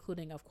 the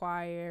including of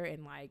choir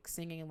and like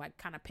singing and like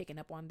kind of picking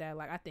up on that,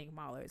 like I think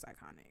Mahler is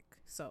iconic.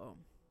 So,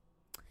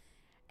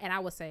 and I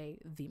would say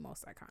the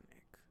most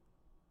iconic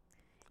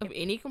of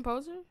any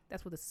composer.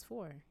 That's what this is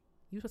for.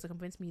 You supposed to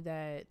convince me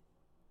that.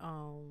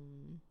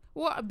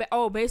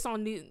 Well, based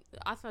on these,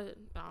 I thought.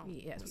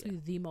 Yeah, it's supposed to be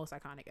the most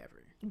iconic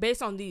ever.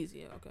 Based on these,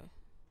 yeah, okay.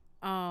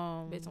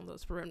 Based on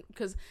those,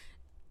 because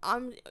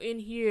I'm in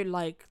here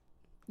like.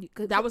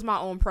 That was my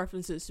own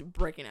preferences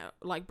breaking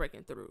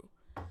through.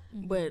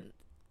 Mm-hmm. But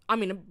I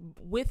mean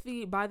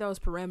by those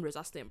parameters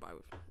I stand by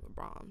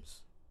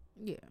Brahms.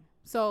 Yeah.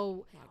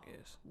 So I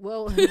guess.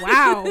 Well,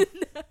 wow.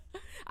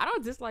 I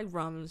don't dislike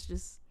Brahms,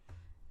 just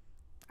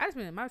I just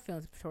mean my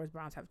feelings towards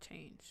Brahms have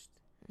changed.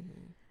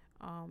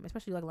 Mm-hmm.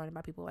 Especially like learning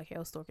about people like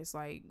Hailstork. It's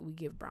like we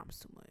give Brahms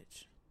too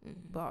much.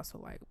 Mm-hmm. But also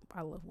like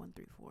I love 1,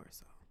 3, 4,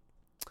 so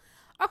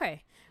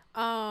okay.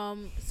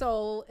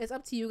 So it's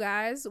up to you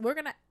guys. We're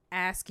gonna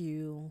ask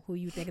you who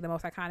you think is the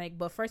most iconic,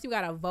 but first you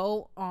gotta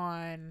vote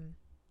on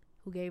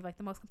who gave like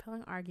the most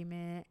compelling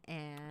argument,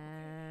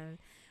 and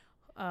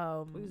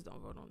please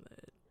don't vote on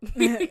that.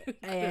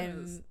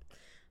 And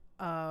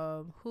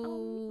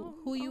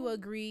who you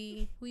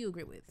agree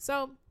with.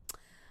 So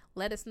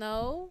let us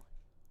know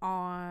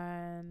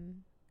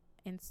on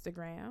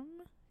Instagram,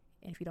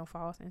 and if you don't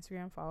follow us on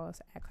Instagram, follow us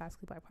at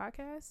Classically Black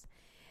Podcast,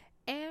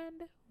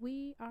 and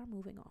we are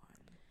moving on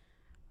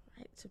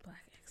to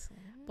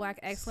Black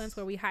Excellence,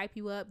 where we hype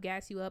you up,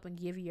 gas you up, and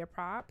give you your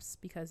props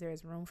because there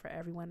is room for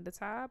everyone at the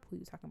top. Who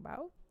you talking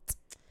about?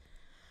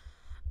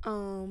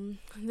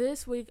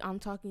 This week I'm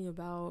talking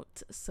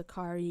about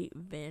Sakari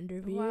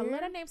Vanderveer. Well,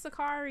 let her name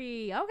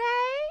Sakari.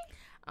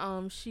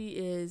 Okay. She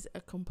is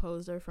a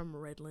composer from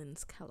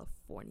Redlands,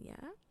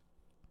 California.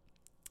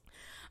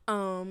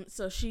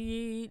 So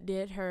she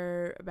did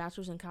her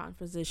bachelor's in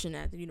composition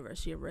at the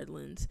University of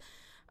Redlands,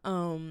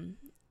 and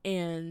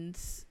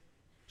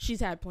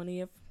she's had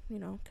plenty of,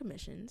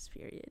 commissions,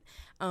 period.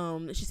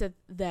 She said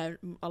that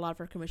a lot of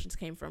her commissions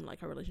came from,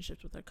 like, her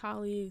relationships with her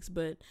colleagues,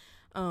 but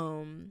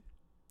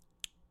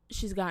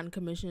she's gotten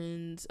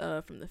commissions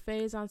from the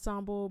Faze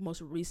Ensemble,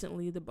 most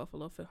recently the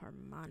Buffalo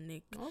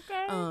Philharmonic.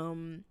 Okay.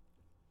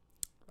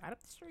 Right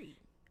up the street.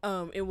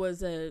 It was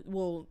they're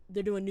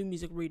doing new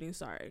music readings,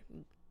 sorry,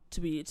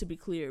 to be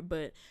clear,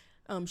 but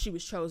she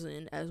was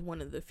chosen as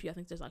one of the few, I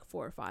think there's like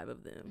 4 or 5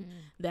 of them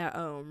that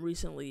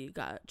recently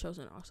got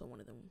chosen. Also one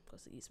of them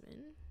goes to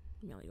Eastman.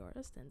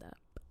 Meliora, stand up.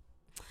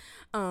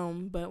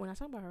 But we're not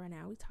talking about her right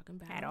now. We're talking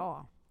about at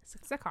all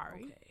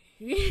Sakari.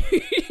 Okay.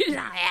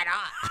 Not at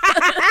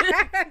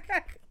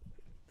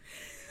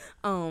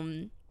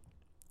all.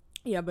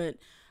 Yeah, but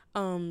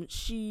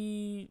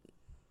she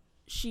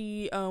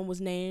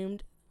was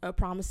named a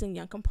promising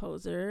young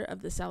composer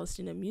of the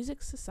Celestina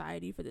Music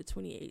Society for the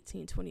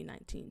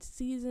 2018-2019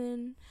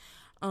 season.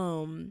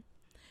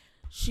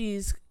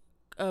 She's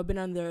been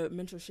under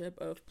mentorship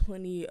of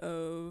plenty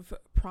of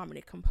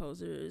prominent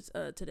composers.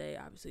 Today,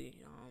 obviously,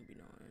 I don't be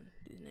knowing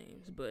these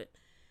names, but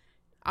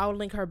I'll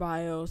link her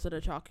bio so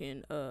that y'all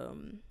can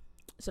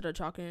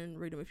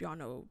read them if y'all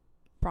know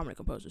prominent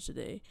composers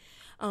today.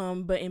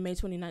 But in May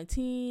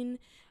 2019,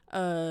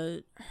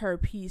 her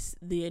piece,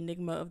 The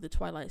Enigma of the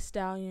Twilight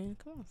Stallion.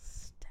 Come on,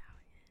 Stallion.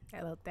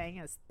 That little thing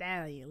is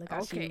stallion. Look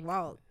how she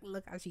walk.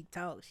 Look how she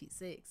talk. She's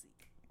sexy.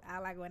 I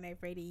like when they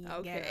pretty.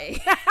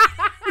 Okay.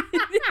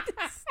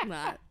 It's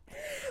not.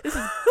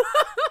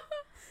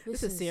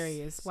 This is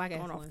serious. Why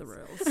going off the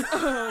rails?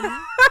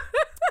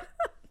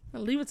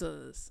 Leave it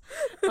to us.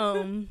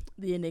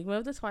 The Enigma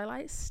of the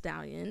Twilight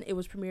Stallion. It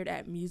was premiered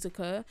at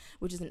Musica,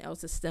 which is an El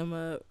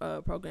Sistema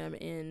program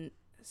in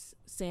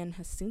San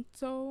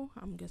Jacinto.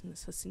 I'm guessing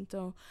it's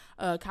Jacinto,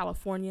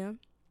 California.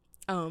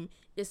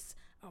 It's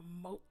a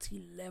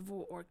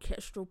multi-level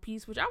orchestral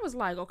piece, which I was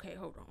like, okay,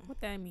 hold on.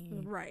 What that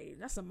mean? Right.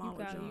 That's a model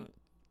jump.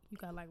 You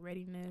got like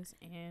readiness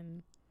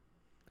and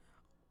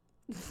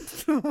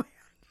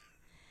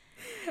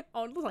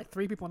oh, there's like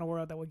 3 people in the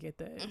world that would get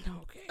that.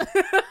 Okay.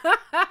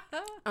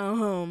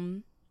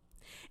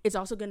 It's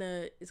also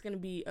gonna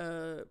be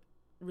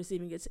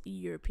receiving its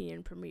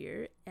European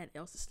premiere at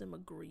El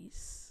Sistema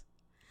Greece.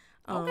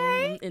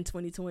 Okay. In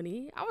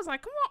 2020. I was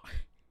like, come on.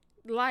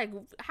 Like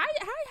how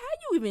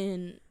you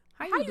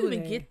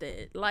even get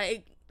that?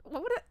 Like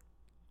what would it,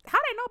 how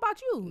they know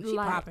about you? She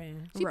like,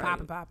 popping. She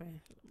right.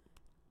 popping.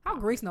 How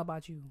Greece know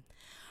about you?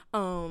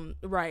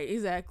 Right,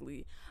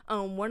 exactly.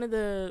 One of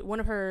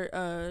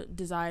her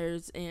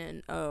desires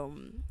and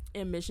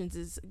missions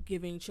is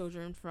giving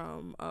children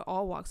from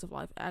all walks of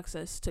life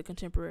access to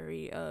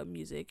contemporary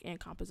music and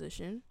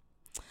composition.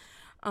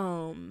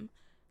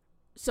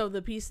 So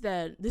the piece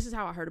this is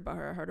how I heard about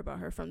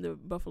her from the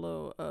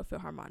Buffalo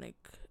Philharmonic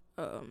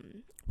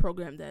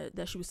program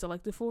that she was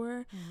selected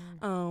for.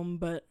 Mm-hmm.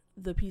 But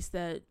the piece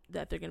that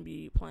they're going to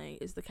be playing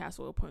is the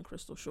Castle of Point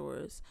Crystal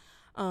Shores.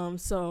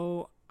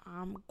 So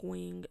I'm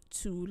going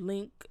to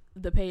link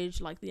the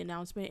page, like the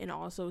announcement, and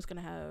also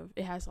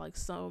it has like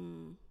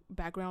some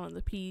background on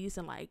the piece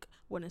and like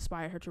what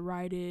inspired her to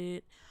write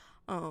it,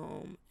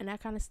 and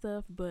that kind of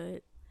stuff.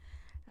 But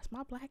that's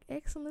my Black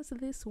excellence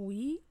this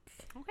week.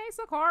 Okay,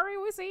 Sakari,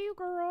 we see you,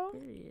 girl.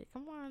 Period.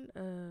 Come on,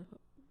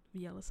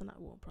 Viella. So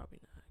well, probably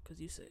not, because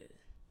you said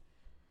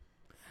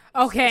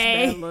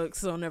okay. It's bad luck,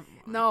 so never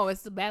mind. No,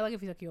 it's the bad luck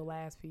if you took your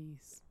last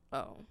piece.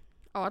 Oh,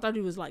 I thought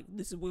he was like,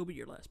 this will be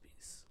your last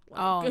piece.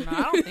 Like, oh no,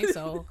 I don't think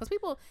so. Because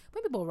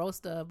when people roast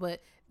stuff,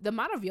 but the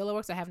amount of viola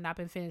works that have not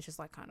been finished is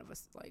like kind of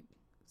like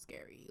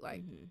scary.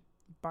 Like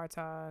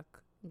Bartok,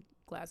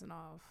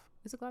 Glazunov.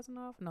 Is it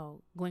Glazunov?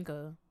 No,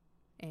 Glinka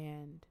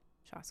and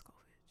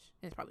Shostakovich.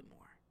 And it's probably more.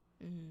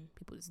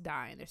 People just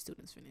die and their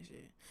students finish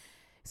it.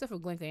 Except for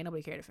Glinka, ain't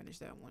nobody care to finish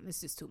that one.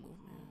 It's just 2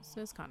 movements.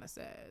 So it's kind of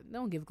sad.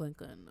 Don't give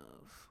Glinka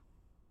enough.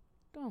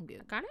 Don't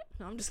get got it.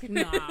 No, I'm just kidding.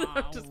 No,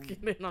 I'm just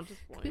kidding. I'm just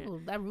playing. People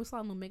that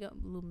Ruslan Lumilla.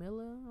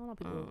 I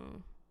don't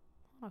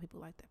know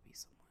people like that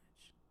piece so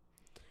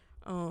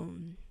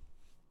much.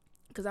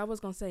 Because I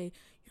was gonna say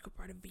you could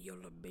probably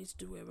viola bass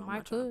duet. But I'm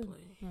not trying to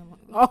play.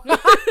 Oh.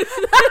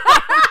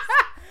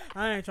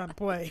 I ain't trying to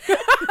play.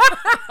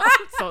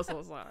 I'm so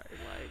sorry.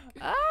 Like,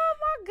 oh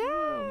my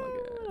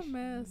god, what a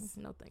mess.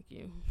 No, thank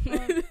you.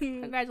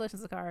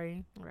 Congratulations,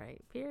 Sakari.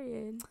 Right.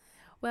 Period.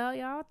 Well,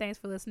 y'all, thanks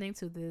for listening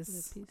to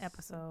this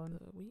episode. Of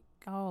the week.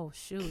 Oh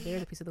shoot,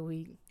 there's the piece of the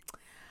week.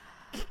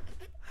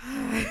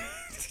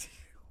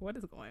 What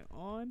is going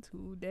on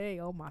today?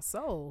 Oh my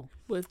soul.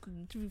 But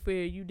to be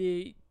fair, you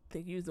did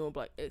think you was doing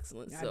Black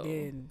excellence. I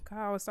did.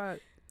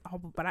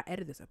 But I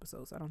edited this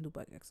episode, so I don't do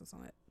Black excellence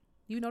on it.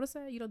 You notice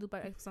that? You don't do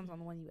Black excellence on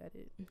the one you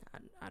edit?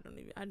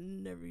 I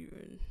never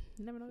even.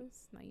 You never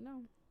noticed? Now you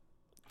know.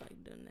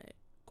 Like done that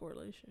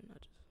correlation.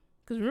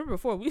 Because remember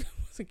before, we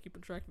wasn't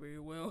keeping track very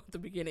well at the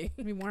beginning.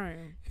 We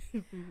weren't.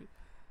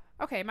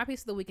 Okay, my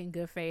piece of the week in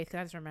good faith, because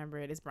I just remember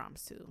it, is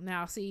Brahms 2.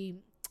 Now, see,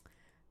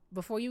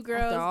 before you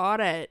girls. After all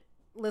that.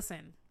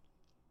 Listen.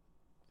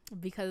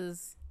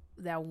 Because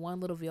that one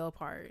little viola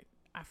part,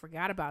 I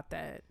forgot about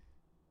that.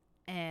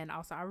 And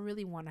also, I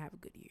really want to have a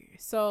good year.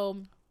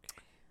 So,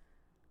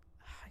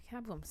 I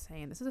can't believe I'm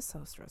saying this. This is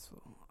so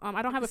stressful.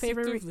 I don't have a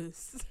favorite.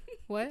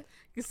 What? You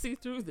can see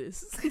through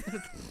this.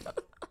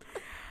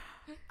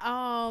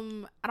 I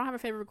don't have a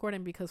favorite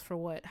recording because for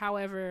what?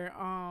 However,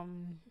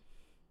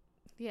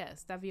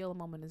 yes, that viola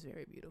moment is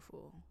very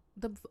beautiful.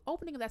 The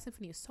opening of that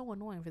symphony is so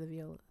annoying for the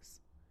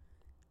violas.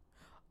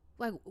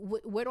 Like,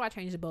 where do I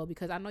change the bow?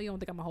 Because I know you don't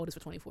think I'm gonna hold this for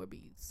 24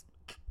 beats.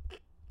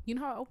 You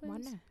know how it opens? Why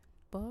not?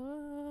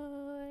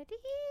 But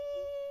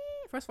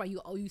first of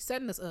all, you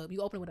setting this up.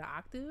 You open with an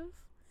octave.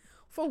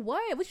 For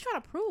what? What you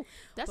trying to prove?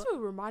 That's what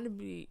reminded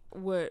me.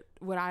 What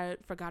I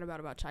forgot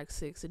about Chike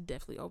 6. It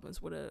definitely opens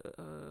with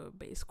a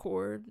bass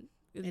chord.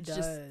 It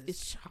just,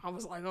 does. I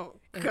was like, oh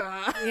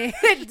god,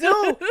 it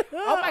do.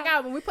 Oh my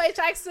god, when we played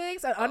Chike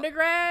 6 at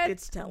undergrad,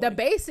 it's telling. The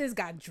basses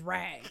got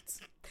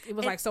dragged. It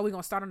was like, so we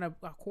gonna start on a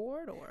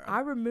chord, or I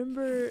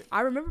remember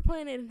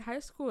playing it in high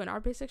school, and our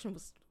bass section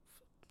was,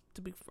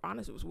 to be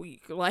honest, it was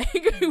weak. Like,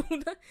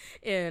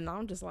 and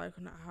I'm just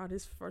like, nah, how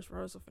this first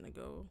rehearsal finna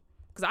go?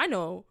 Because I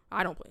know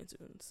I don't play in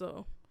tune.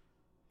 So,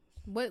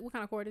 what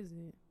kind of chord is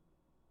it?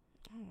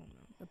 I don't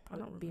know. I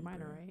don't B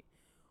minor, right?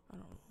 I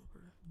don't remember.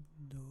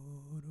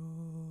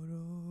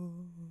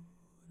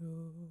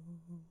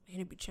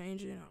 And it be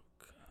changing. Oh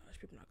gosh,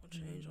 people not gonna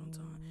change on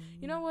time.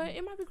 You know what?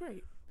 It might be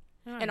great.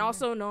 And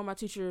also knowing my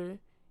teacher,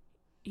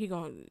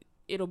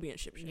 it'll be in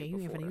ship shape. Yeah, you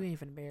ain't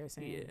finna embarrass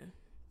him. Yeah,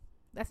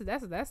 that's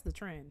the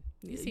trend.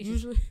 Yeah,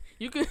 usually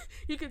you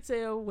could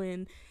tell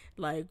when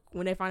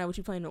they find out what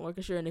you play in the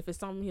orchestra, and if it's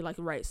something he like,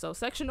 right, so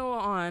sectional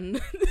on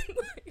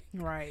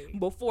right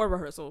before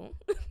rehearsal.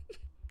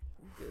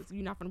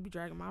 You're not gonna be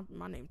dragging my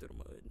name through the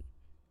mud.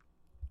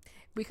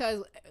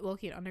 Because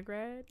Loki in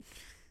undergrad,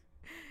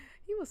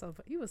 he was so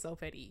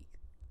petty.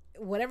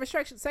 Whatever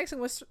section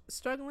was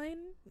struggling,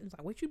 it was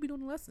like, what you be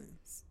doing in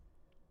lessons?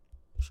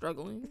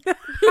 Struggling.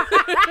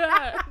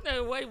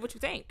 Wait, what you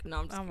think? No,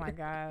 I'm just kidding. My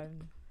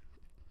god.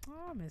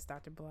 Oh, I miss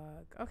Dr.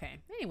 Blog. Okay.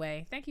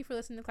 Anyway, thank you for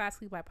listening to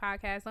Classically Black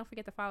Podcast. Don't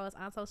forget to follow us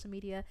on social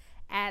media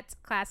at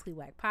Classically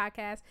Black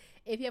Podcast.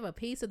 If you have a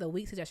piece of the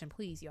week suggestion,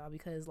 please, y'all,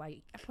 because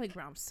I play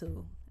Grumps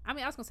too. I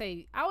mean, I was gonna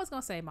say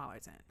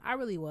Mallerton. I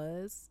really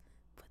was.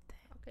 But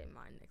okay,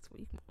 mine next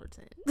week,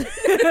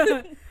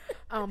 Mallerton.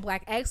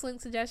 Black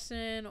Excellence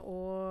suggestion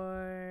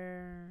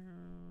or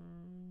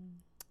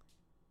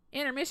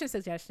intermission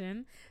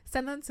suggestion,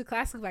 send them to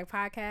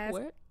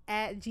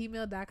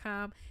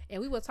classicallyblackpodcast@gmail.com,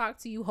 and we will talk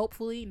to you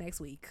hopefully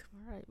next week.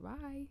 All right,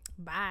 bye.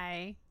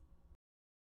 Bye.